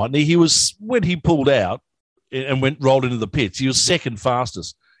though, mightn't he? He was when he pulled out and rolled into the pits. He was second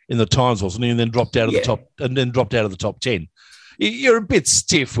fastest in the times, wasn't he? And then dropped out of the top, and then dropped out of the top 10. You're a bit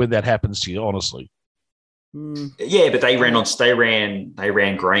stiff when that happens to you, honestly. Yeah, but they ran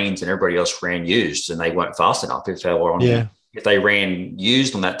greens and everybody else ran used, and they weren't fast enough if they were on. Yeah. If they ran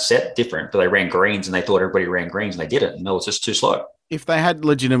used on that set, different. But they ran greens and they thought everybody ran greens and they didn't, and that was just too slow. If they had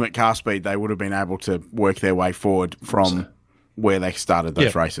legitimate car speed, they would have been able to work their way forward from where they started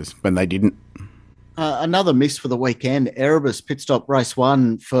those races, but they didn't. Another miss for the weekend. Erebus pit stop race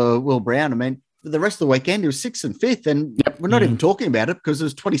 1 for Will Brown. I mean, the rest of the weekend, he was 6th and 5th, and we're not even talking about it because it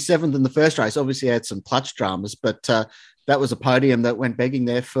was 27th in the first race. Obviously, he had some clutch dramas, but that was a podium that went begging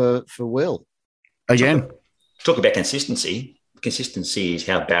there for Will. Again. Talk about consistency. Consistency is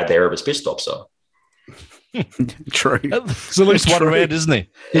how bad the Erebus pit stops are. True. There's at least one around, isn't there?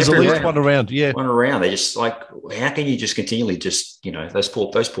 There's at least one around, yeah. One around. They just like, how can you just continually just, those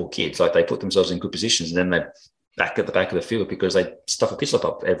poor kids, like they put themselves in good positions and then they're back at the back of the field because they stuff a pit stop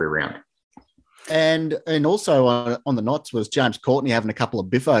up every round. And also on the knots was James Courtney having a couple of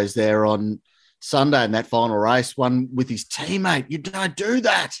biffos there on Sunday in that final race, one with his teammate. You don't do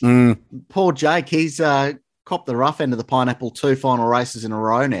that. Poor Jake, he's copped the rough end of the pineapple 2 final races in a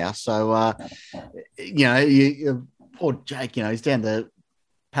row now. So, poor Jake, he's down the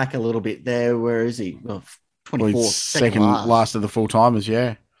pack a little bit there. Where is he? Well, 24th, second last of the full-timers,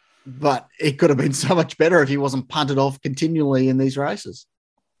 yeah. But it could have been so much better if he wasn't punted off continually in these races.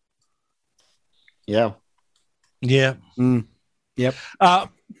 Yeah. Yeah. Yep.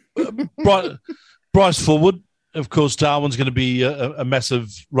 Bryce Fullwood, of course, Darwin's going to be a massive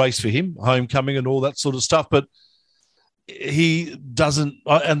race for him, homecoming and all that sort of stuff, but he doesn't,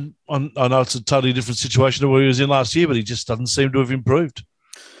 and I know it's a totally different situation to where he was in last year, but he just doesn't seem to have improved.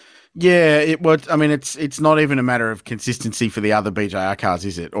 Yeah, it's not even a matter of consistency for the other BJR cars,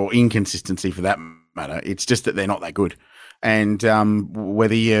 is it? Or inconsistency for that matter. It's just that they're not that good. And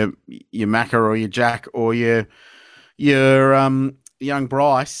whether you're Macca or you're Jack or you're young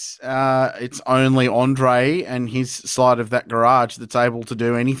Bryce, it's only Andre and his side of that garage that's able to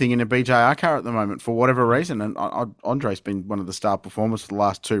do anything in a BJR car at the moment for whatever reason. And Andre's been one of the star performers for the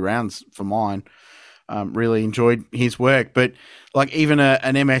last 2 rounds for mine. Really enjoyed his work. But like even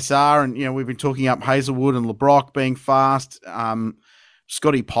an MSR, and we've been talking up Hazelwood and LeBrock being fast.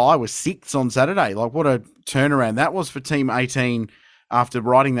 Scotty Pye was 6th on Saturday. Like what a turnaround that was for Team 18 after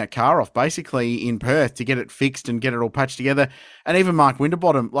riding that car off basically in Perth to get it fixed and get it all patched together. And even Mark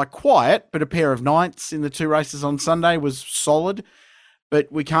Winterbottom, like quiet, but a pair of 9ths in the 2 races on Sunday was solid.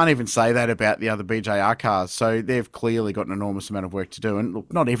 But we can't even say that about the other BJR cars. So they've clearly got an enormous amount of work to do. And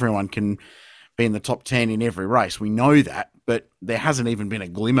look, not everyone can be in the top 10 in every race. We know that, but there hasn't even been a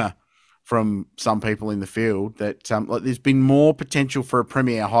glimmer from some people in the field that like there's been more potential for a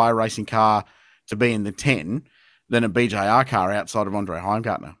Premier high racing car to be in the 10 than a BJR car outside of Andre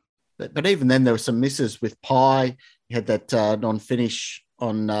Heimgartner. But even then, there were some misses with Pye. You had that non-finish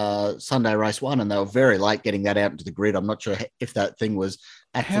on Sunday race 1, and they were very late getting that out into the grid. I'm not sure if that thing was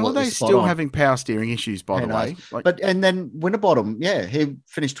How are they still having power steering issues, by the way? And then Winterbottom, yeah, he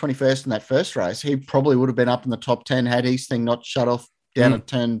finished 21st in that first race. He probably would have been up in the top 10 had his thing not shut off down at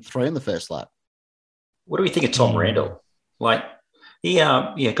turn 3 in the first lap. What do we think of Tom Randall? Like, he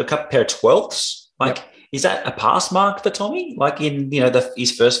got a couple pair of 12ths. Like, is that a pass mark for Tommy? Like in,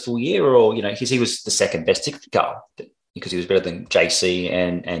 his first full year, or, because he was the second best ticket car because he was better than JC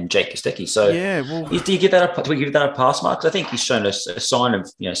and Jake Kostecki. So do we give that a pass mark? 'Cause I think he's shown us a sign of,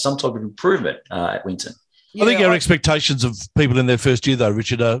 some type of improvement at Winton. I think our expectations of people in their first year, though,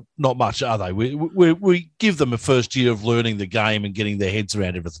 Richard, are not much, are they? We give them a first year of learning the game and getting their heads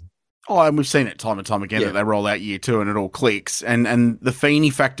around everything. Oh, and we've seen it time and time again that they roll out year 2 and it all clicks. And the Feeney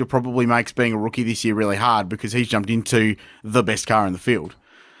factor probably makes being a rookie this year really hard because he's jumped into the best car in the field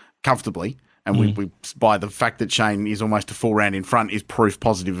comfortably. And we by the fact that Shane is almost a full round in front is proof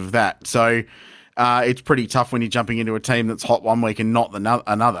positive of that. So it's pretty tough when you're jumping into a team that's hot one week and not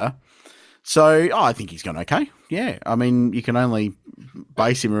another. So I think he's gone okay. Yeah, I mean, you can only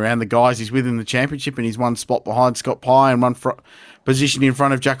base him around the guys he's with in the championship, and he's one spot behind Scott Pye and one position in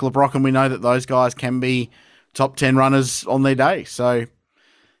front of Jack LeBrock, and we know that those guys can be top 10 runners on their day. So,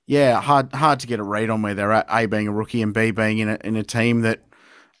 yeah, hard to get a read on where they're at, A, being a rookie, and B, being in a team that,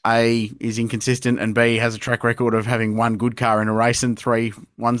 A, is inconsistent, and B, has a track record of having one good car in a race and 3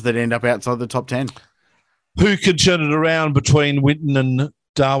 ones that end up outside the top 10. Who could turn it around between Winton and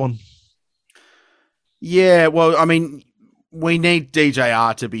Darwin? Yeah, well, I mean, we need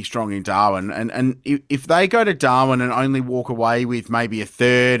DJR to be strong in Darwin. And if they go to Darwin and only walk away with maybe a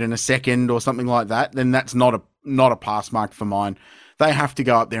third and a second or something like that, then that's not a pass mark for mine. They have to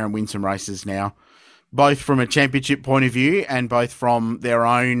go up there and win some races now, both from a championship point of view and both from their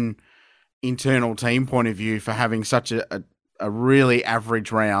own internal team point of view for having such a really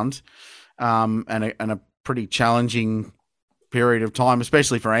average round and a pretty challenging period of time,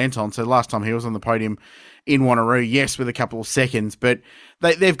 especially for Anton. So last time he was on the podium in Wanneroo, yes, with a couple of seconds, but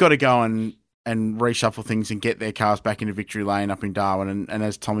they've got to go and reshuffle things and get their cars back into victory lane up in Darwin. And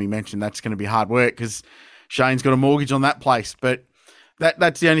as Tommy mentioned, that's going to be hard work because Shane's got a mortgage on that place. But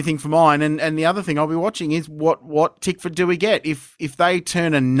that's the only thing for mine. And the other thing I'll be watching is what Tickford do we get? If they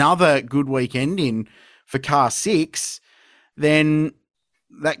turn another good weekend in for car 6, then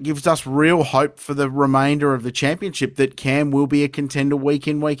that gives us real hope for the remainder of the championship that Cam will be a contender week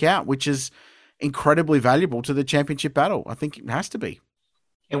in, week out, which is incredibly valuable to the championship battle. I think it has to be.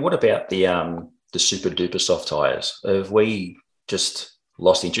 And what about the super duper soft tires? Have we just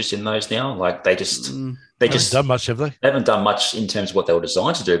lost interest in those now? Like they haven't done much, have they? They haven't done much in terms of what they were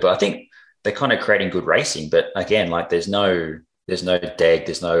designed to do, but I think they're kind of creating good racing. But again, like there's no DEG,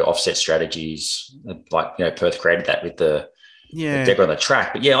 there's no offset strategies. Like, Perth created that with the DEG on the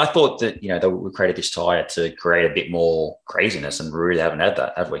track. But yeah, I thought that, we created this tyre to create a bit more craziness, and we really haven't had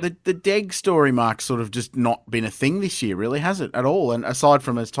that, have we? The DEG story, Mark's sort of just not been a thing this year, really, has it, at all? And aside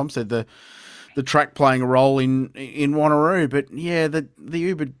from, as Tom said, the track playing a role in Wanneroo. But yeah, the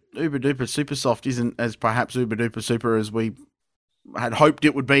uber duper super soft isn't as perhaps uber duper super as we had hoped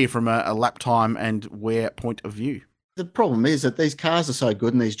it would be from a lap time and wear point of view. The problem is that these cars are so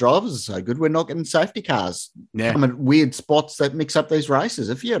good and these drivers are so good, we're not getting safety cars come at weird spots that mix up these races.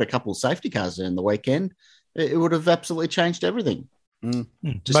 If you had a couple of safety cars in the weekend, it would have absolutely changed everything.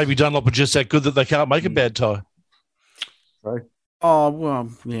 Maybe Dunlop are just that good that they can't make a bad tyre. Right. Oh, well,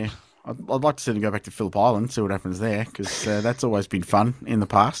 yeah. I'd like to see them go back to Phillip Island, see what happens there, because that's always been fun in the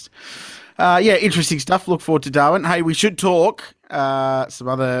past. Interesting stuff. Look forward to Darwin. Hey, we should talk some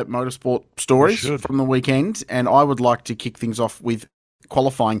other motorsport stories from the weekend, and I would like to kick things off with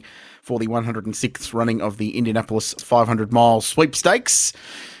qualifying for the 106th running of the Indianapolis 500-mile sweepstakes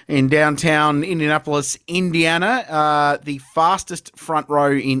in downtown Indianapolis, Indiana. The fastest front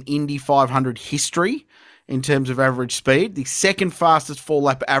row in Indy 500 history in terms of average speed, the second fastest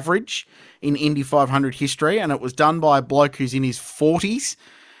four-lap average in Indy 500 history, and it was done by a bloke who's in his 40s.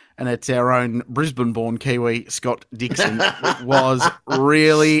 And it's our own Brisbane-born Kiwi, Scott Dixon. It was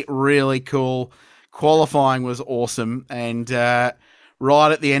really, really cool. Qualifying was awesome. And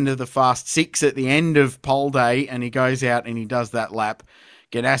right at the end of the Fast Six, at the end of pole day, and he goes out and he does that lap.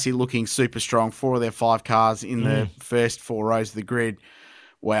 Ganassi looking super strong. 4 of their 5 cars in the first 4 rows of the grid.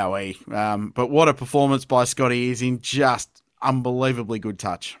 Wowee. But what a performance by Scotty is in just unbelievably good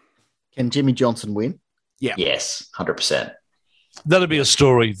touch. Can Jimmy Johnson win? Yeah. Yes, 100%. That'd be a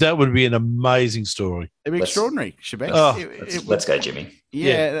story. That would be an amazing story. It'd be extraordinary, Shebex. Oh, Let's go, Jimmy.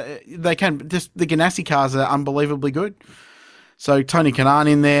 Yeah, they can. Just the Ganassi cars are unbelievably good. So Tony Kanaan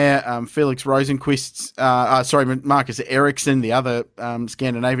in there, Felix Rosenquist, Marcus Ericsson, the other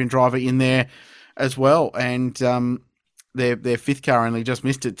Scandinavian driver in there as well, and their fifth car only just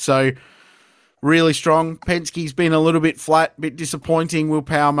missed it. So really strong. Penske's been a little bit flat, a bit disappointing. Will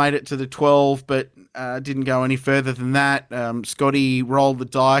Power made it to the 12, but didn't go any further than that. Scotty rolled the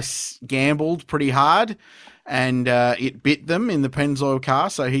dice, gambled pretty hard, and it bit them in the Pennzoil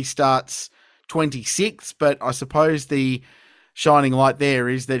car. So he starts 26th, but I suppose the shining light there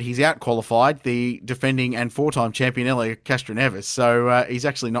is that he's out-qualified the defending and four-time champion Elio Castroneves. So he's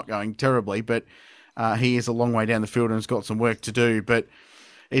actually not going terribly, but he is a long way down the field and has got some work to do. But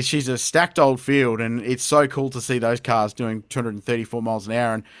she's a stacked old field, and it's so cool to see those cars doing 234 miles an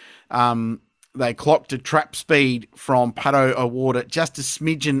hour. And they clocked a trap speed from Pato Award at just a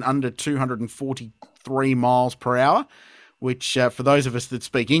smidgen under 243 miles per hour, which for those of us that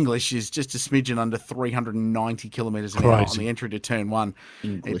speak English is just a smidgen under 390 kilometres an hour on the entry to turn one.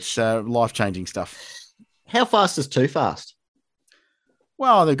 English. It's life-changing stuff. How fast is too fast?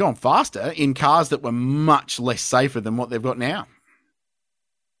 Well, they've gone faster in cars that were much less safer than what they've got now.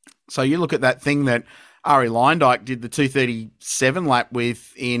 So you look at that thing that Ari Leindyke did the 237 lap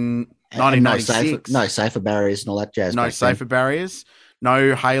with in 1996. No safer barriers and all that jazz. No safer barriers,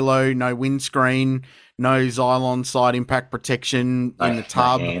 no halo, no windscreen, no Xylon side impact protection in the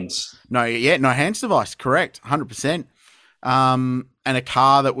tub. No hands. No hands device, correct, 100%. And a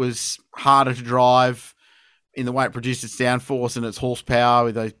car that was harder to drive in the way it produced its downforce and its horsepower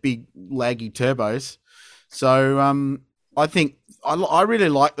with those big laggy turbos. So I think I really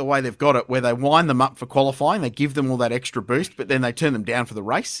like the way they've got it, where they wind them up for qualifying, they give them all that extra boost, but then they turn them down for the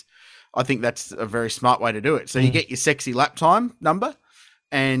race. I think that's a very smart way to do it. So you get your sexy lap time number,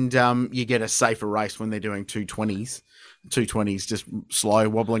 and you get a safer race when they're doing 220s. 220s just slow,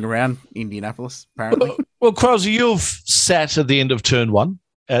 wobbling around Indianapolis, apparently. Well, Krause, you've sat at the end of turn one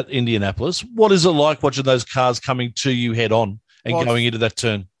at Indianapolis. What is it like watching those cars coming to you head on and going into that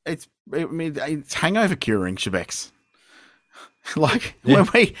turn? It's hangover curing, Shebex.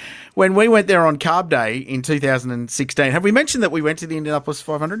 When we went there on Carb Day in 2016, have we mentioned that we went to the Indianapolis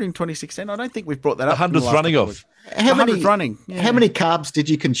 500 in 2016? I don't think we've brought that up. 100th running off. How many carbs did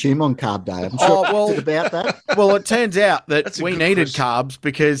you consume on Carb Day? I'm sure about that. Well, it turns out that we needed carbs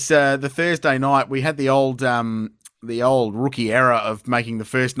because the Thursday night we had the old rookie error of making the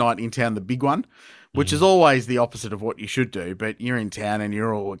first night in town the big one, which is always the opposite of what you should do. But you're in town and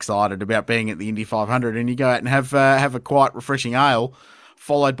you're all excited about being at the Indy 500, and you go out and have a quite refreshing ale,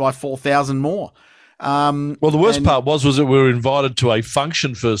 followed by 4,000 more. Well, the worst part was that we were invited to a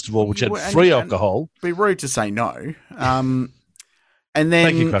function first of all, which had free alcohol. It'd be rude to say no. And then,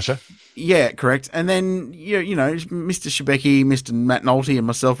 thank you, Crusher. Yeah, correct. And then you know, Mr. Shebeki, Mr. Matt Nolte, and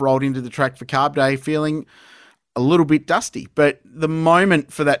myself rolled into the track for Carb Day feeling a little bit dusty, but the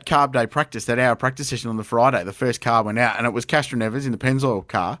moment for that Carb Day practice, that hour practice session on the Friday, the first car went out, and it was Castroneves in the Pennzoil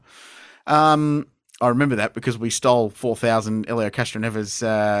car. I remember that because we stole 4,000 Elio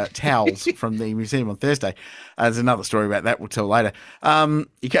Castroneves towels from the museum on Thursday. There's another story about that we'll tell later.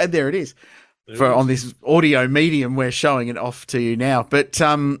 There it is. On this audio medium, we're showing it off to you now. But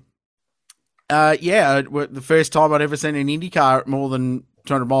the first time I'd ever seen an Indy car at more than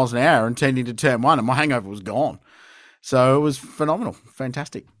 200 miles an hour and turned into turn one, and my hangover was gone. So it was phenomenal.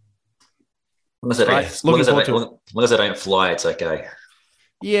 Fantastic. As long as they don't fly, it's okay.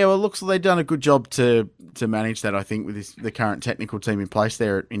 Yeah, well, it looks like they've done a good job to manage that, I think, with the current technical team in place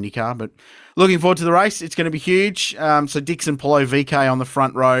there at IndyCar. But looking forward to the race. It's going to be huge. So Dixon, Paulo, VK on the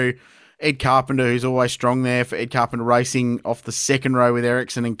front row. Ed Carpenter, who's always strong there for Ed Carpenter Racing, off the second row with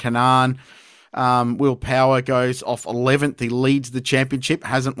Ericsson and Kanaan. Will Power goes off 11th. He leads the championship,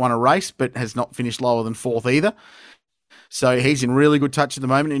 hasn't won a race, but has not finished lower than 4th either. So he's in really good touch at the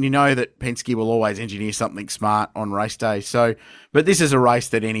moment, and you know that Penske will always engineer something smart on race day. So, but this is a race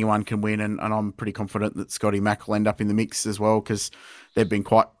that anyone can win, and I'm pretty confident that Scotty Mack will end up in the mix as well, because they've been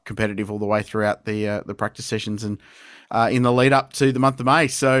quite competitive all the way throughout the practice sessions and in the lead up to the month of May.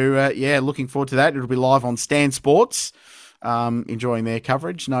 So, looking forward to that. It'll be live on Stan Sports. Enjoying their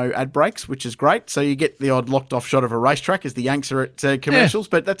coverage, no ad breaks, which is great. So you get the odd locked off shot of a racetrack as the Yanks are at commercials,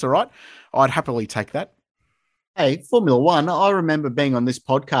 but that's all right. I'd happily take that. Hey, Formula One, I remember being on this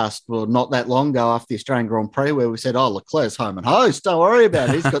podcast, well, not that long ago after the Australian Grand Prix, where we said, Leclerc's home and host. Don't worry about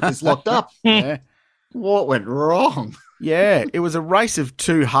it. He's got this locked up. Yeah. What went wrong? Yeah, it was a race of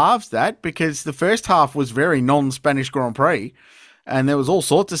two halves, because the first half was very non-Spanish Grand Prix. And there was all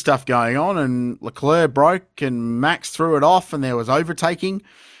sorts of stuff going on, and Leclerc broke and Max threw it off, and there was overtaking.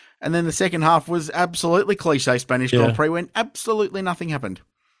 And then the second half was absolutely cliche Spanish Grand Prix when absolutely nothing happened.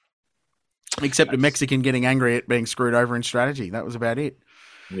 Except a Mexican getting angry at being screwed over in strategy. That was about it.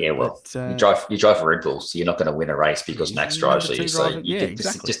 Yeah, well, you drive for Red Bull, so you're not going to win a race because Max drives for you. So you can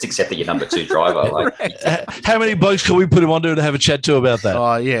just accept that you're number 2 driver. Like, how many blokes can we put him on to have a chat to about that?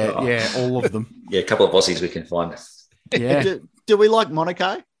 Oh, yeah, all of them. Yeah, a couple of Aussies we can find. Yeah. Do we like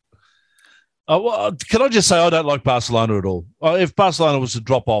Monaco? Well, can I just say I don't like Barcelona at all. If Barcelona was to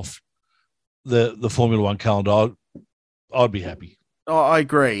drop off the Formula One calendar, I'd be happy. Oh, I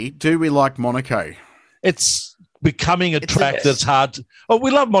agree. Do we like Monaco? It's becoming a track that's hard.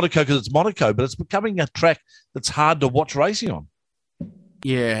 We love Monaco because it's Monaco, but it's becoming a track that's hard to watch racing on.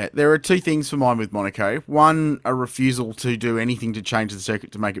 Yeah, there are 2 things for mine with Monaco. One, a refusal to do anything to change the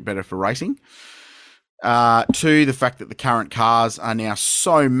circuit to make it better for racing. 2, the fact that the current cars are now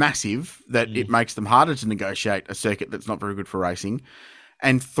so massive that it makes them harder to negotiate a circuit that's not very good for racing.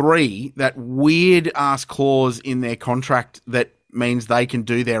 And 3, that weird-ass clause in their contract that means they can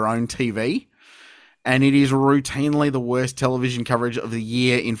do their own TV. And it is routinely the worst television coverage of the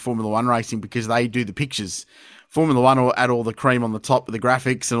year in Formula One racing because they do the pictures. Formula One will add all the cream on the top with the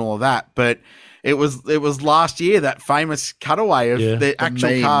graphics and all of that. But it was last year, that famous cutaway of the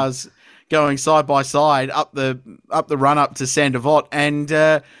actual cars going side by side up the run up to Saint-Devote, and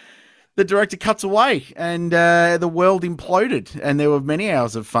the director cuts away, and the world imploded. And there were many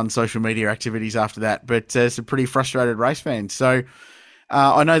hours of fun social media activities after that, but some pretty frustrated race fans. So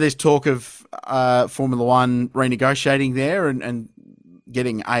I know there's talk of Formula One renegotiating there and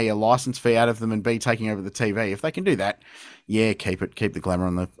getting a license fee out of them, and B, taking over the TV. If they can do that, keep the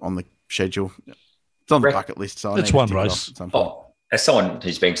glamour on the schedule. It's on the bucket list, so it's one race. At some point. As someone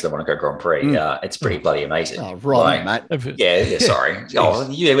who's been to the Monaco Grand Prix, it's pretty bloody amazing. Oh, right, mate. Yeah, sorry.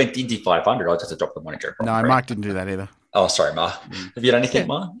 You went Indy 500. I just had to drop the Monaco Grand Prix. No, Mark didn't do that either. Oh, sorry, Mark. Have you done anything,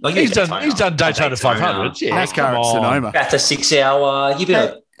 Mark? Oh, he's done Daytona 500. Yeah, NASCAR at Sonoma. About the 6 hour. You've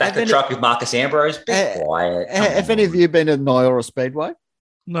been back the truck with Marcus Ambrose. Be quiet. Have any of you been to Nyora Speedway?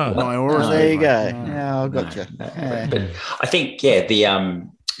 No. There you go. Yeah, I got you. But I think,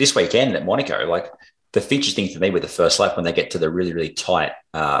 this weekend at Monaco, like the feature thing for me with the first lap when they get to the really, really tight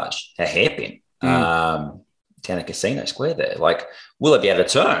hairpin down at Casino Square there, like, will it be able to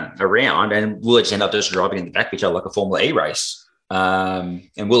turn around and will it just end up just driving in the back of each other like a Formula E race? And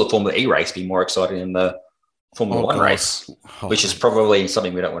will the Formula E race be more exciting than the Formula One race, which is probably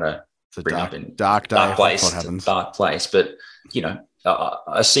something we don't want to bring up in dark place. But,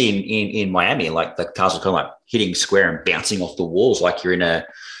 I see in Miami, like the cars are kind of like hitting square and bouncing off the walls like you're in a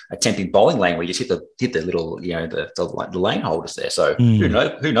tempting bowling lane where you just hit the little, the lane holders there. So who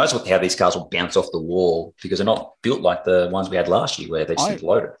knows how these cars will bounce off the wall because they're not built like the ones we had last year where they just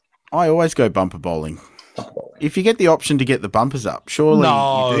loaded. I always go bumper bowling. If you get the option to get the bumpers up, surely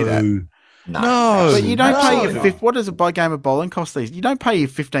you do that. No, but you don't pay your what does a game of bowling cost these? You don't pay your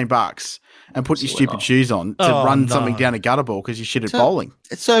 $15 and put your stupid shoes on to run something down a gutter ball because you shit at bowling.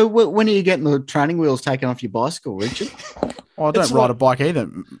 So when are you getting the training wheels taken off your bicycle, Richard? I don't ride a bike either,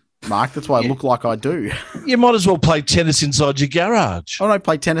 Mark. That's why I look like I do. You might as well play tennis inside your garage. I don't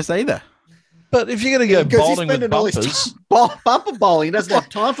play tennis either. But if you're going to go bowling with bumpers... Bumper bowling, he doesn't have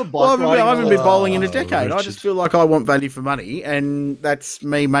time for bike riding. I haven't been bowling in a decade. Richard. I just feel like I want value for money, and that's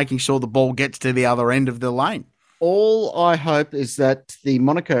me making sure the ball gets to the other end of the lane. All I hope is that the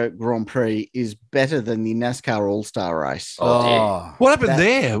Monaco Grand Prix is better than the NASCAR All-Star race. What happened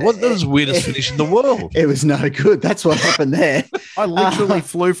there? That was the weirdest finish in the world. It was no good. That's what happened there. I literally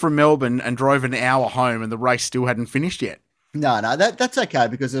flew from Melbourne and drove an hour home, and the race still hadn't finished yet. No, that's okay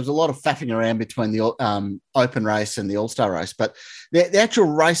because there was a lot of faffing around between the open race and the All-Star race. But the actual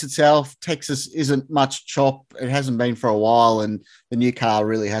race itself, Texas isn't much chop. It hasn't been for a while, and the new car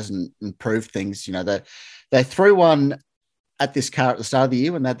really hasn't improved things. They threw one at this car at the start of the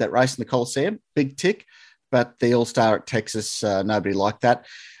year when they had that race in the Coliseum, big tick. But the All-Star at Texas, nobody liked that.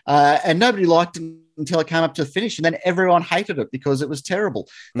 And nobody liked it until it came up to the finish, and then everyone hated it because it was terrible.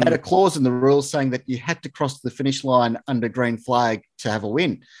 They had a clause in the rules saying that you had to cross the finish line under green flag to have a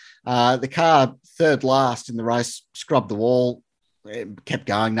win. The car, third last in the race, scrubbed the wall. It kept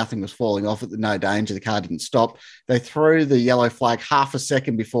going. Nothing was falling off it. No danger. The car didn't stop. They threw the yellow flag half a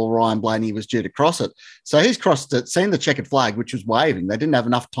second before Ryan Blaney was due to cross it. So he's crossed it, seen the checkered flag, which was waving. They didn't have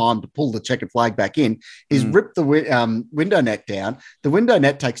enough time to pull the checkered flag back in. He's ripped the window net down. The window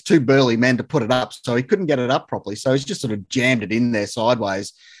net takes 2 burly men to put it up, so he couldn't get it up properly. So he's just sort of jammed it in there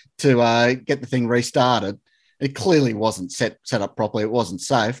sideways to get the thing restarted. It clearly wasn't set up properly. It wasn't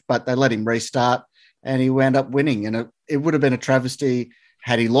safe, but they let him restart. and he wound up winning. And it would have been a travesty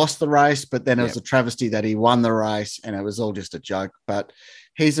had he lost the race, but then it was a travesty that he won the race, and it was all just a joke. But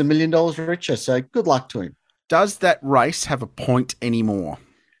he's $1 million richer, so good luck to him. Does that race have a point anymore?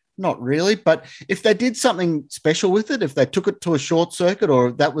 Not really, but if they did something special with it, if they took it to a short circuit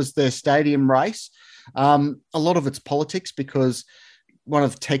or that was their stadium race, a lot of it's politics because one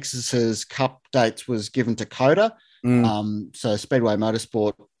of Texas's cup dates was given to COTA. So Speedway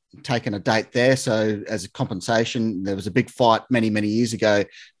Motorsport taken a date there. So as a compensation, there was a big fight many, many years ago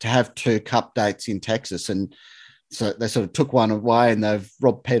to have 2 cup dates in Texas. And so they sort of took one away and they've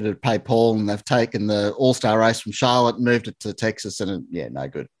robbed Peter to pay Paul, and they've taken the All-Star race from Charlotte and moved it to Texas. And no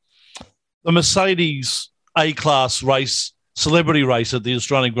good. The Mercedes A-class race, celebrity race at the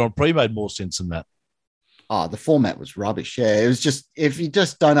Australian Grand Prix made more sense than that. Oh, the format was rubbish. Yeah, it was just, if you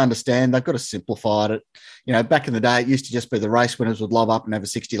just don't understand, they've got to simplify it. Back in the day, it used to just be the race winners would lob up and have a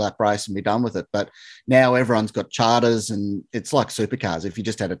 60-lap race and be done with it. But now everyone's got charters, and it's like supercars. If you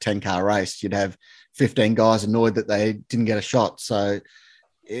just had a 10-car race, you'd have 15 guys annoyed that they didn't get a shot. So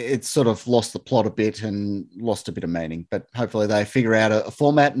it's sort of lost the plot a bit and lost a bit of meaning. But hopefully they figure out a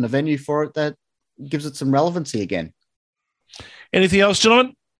format and a venue for it that gives it some relevancy again. Anything else,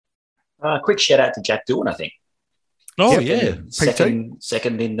 gentlemen? Quick shout out to Jack Doohan, I think. Oh, yeah.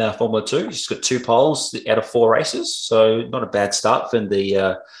 Second in Formula 2. He's got 2 poles out of 4 races. So not a bad start from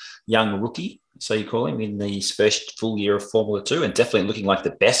the young rookie, so you call him, in his first full year of Formula 2, and definitely looking like the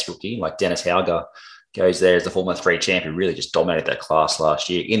best rookie, like Dennis Hauger goes there as the Formula 3 champion, really just dominated that class last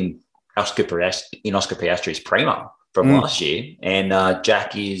year in Oscar Piastri's Prima from last year. And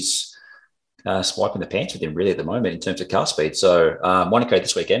Jack is swiping the pants with him really at the moment in terms of car speed. So Monaco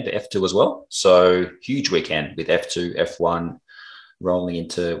this weekend for F2 as well. So huge weekend with F2, F1 rolling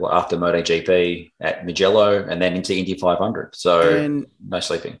into after MotoGP at Mugello and then into Indy 500. So no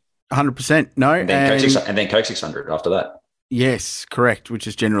sleeping. 100%. No. And then Coke 600 after that. Yes, correct, which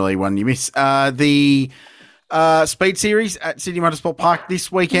is generally one you miss. The Speed Series at Sydney Motorsport Park this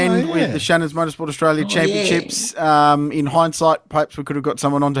weekend with the Shannon's Motorsport Australia Championships. In hindsight, perhaps we could have got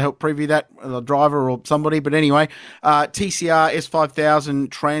someone on to help preview that, a driver or somebody. But anyway, TCR S5000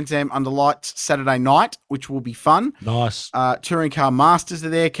 Trans Am under lights Saturday night, which will be fun. Nice. Touring Car Masters are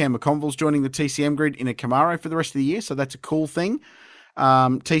there. Cam McConville's joining the TCM grid in a Camaro for the rest of the year, so that's a cool thing.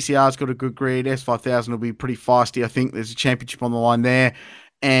 TCR's got a good grid. S5000 will be pretty feisty, I think. There's a championship on the line there.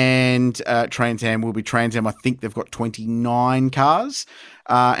 And Trans Am will be Trans Am. I think they've got 29 cars.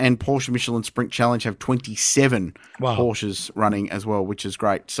 And Porsche Michelin Sprint Challenge have 27 Porsches running as well, which is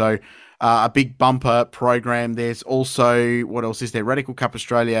great. So a big bumper program. There's also, what else is there? Radical Cup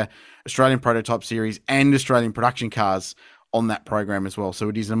Australia, Australian Prototype Series, and Australian Production Cars on that program as well. So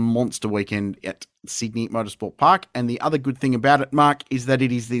it is a monster weekend at Sydney Motorsport Park. And the other good thing about it, Mark, is that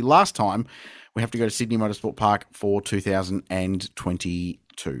it is the last time we have to go to Sydney Motorsport Park for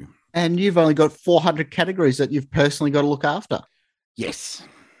 2022. And you've only got 400 categories that you've personally got to look after. Yes.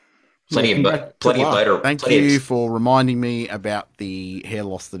 Plenty of motor. Thank you for reminding me about the hair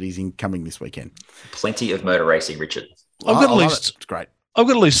loss that is incoming this weekend. Plenty of motor racing, Richard. I've got it's great. I've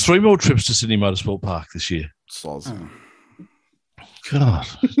got at least 3 more trips to Sydney Motorsport Park this year. Sloz. God,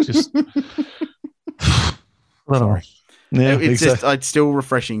 just sorry. Yeah, it's still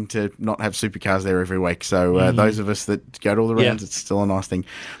refreshing to not have supercars there every week. So those of us that go to all the rounds, it's still a nice thing.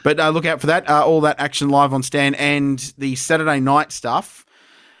 But look out for that. All that action live on Stan, and the Saturday night stuff.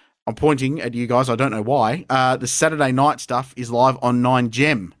 I'm pointing at you guys. I don't know why. The Saturday night stuff is live on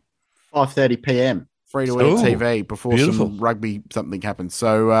 9Gem, 5:30 p.m. free to air TV before some rugby something happens.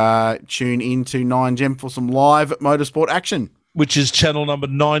 So tune in to 9Gem for some live motorsport action. Which is channel number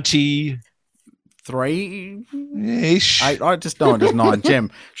 93-ish. I just know it as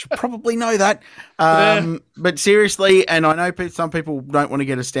 9Gem. Should probably know that. But seriously, and I know some people don't want to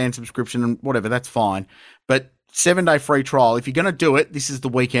get a Stan subscription and whatever, that's fine. But 7-day free trial, if you're going to do it, this is the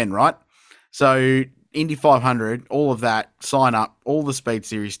weekend, right? So Indy 500, all of that, sign up, all the Speed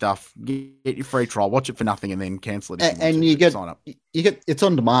Series stuff, get your free trial, watch it for nothing, and then cancel it. And you get it's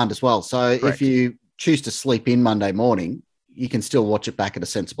on demand as well. So Correct. If you choose to sleep in Monday morning, you can still watch it back at a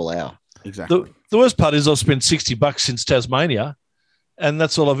sensible hour. Exactly. The worst part is I've spent $60 since Tasmania, and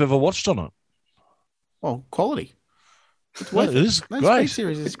that's all I've ever watched on it. Well, quality. It's worth it. It is Those great. Speed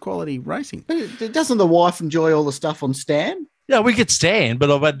Series is quality racing. Doesn't the wife enjoy all the stuff on Stan? Yeah, we get Stan, but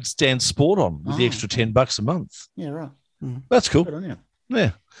I've had Stan Sport on with the extra $10 a month. Yeah, right. That's cool. Good on you.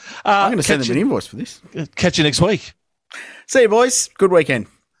 Yeah. I'm going to send them an invoice for this. Catch you next week. See you, boys. Good weekend.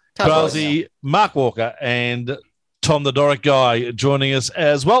 Browsy, Mark Walker, and Tom the Doric Guy joining us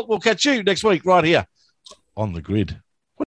as well. We'll catch you next week right here on The Grid.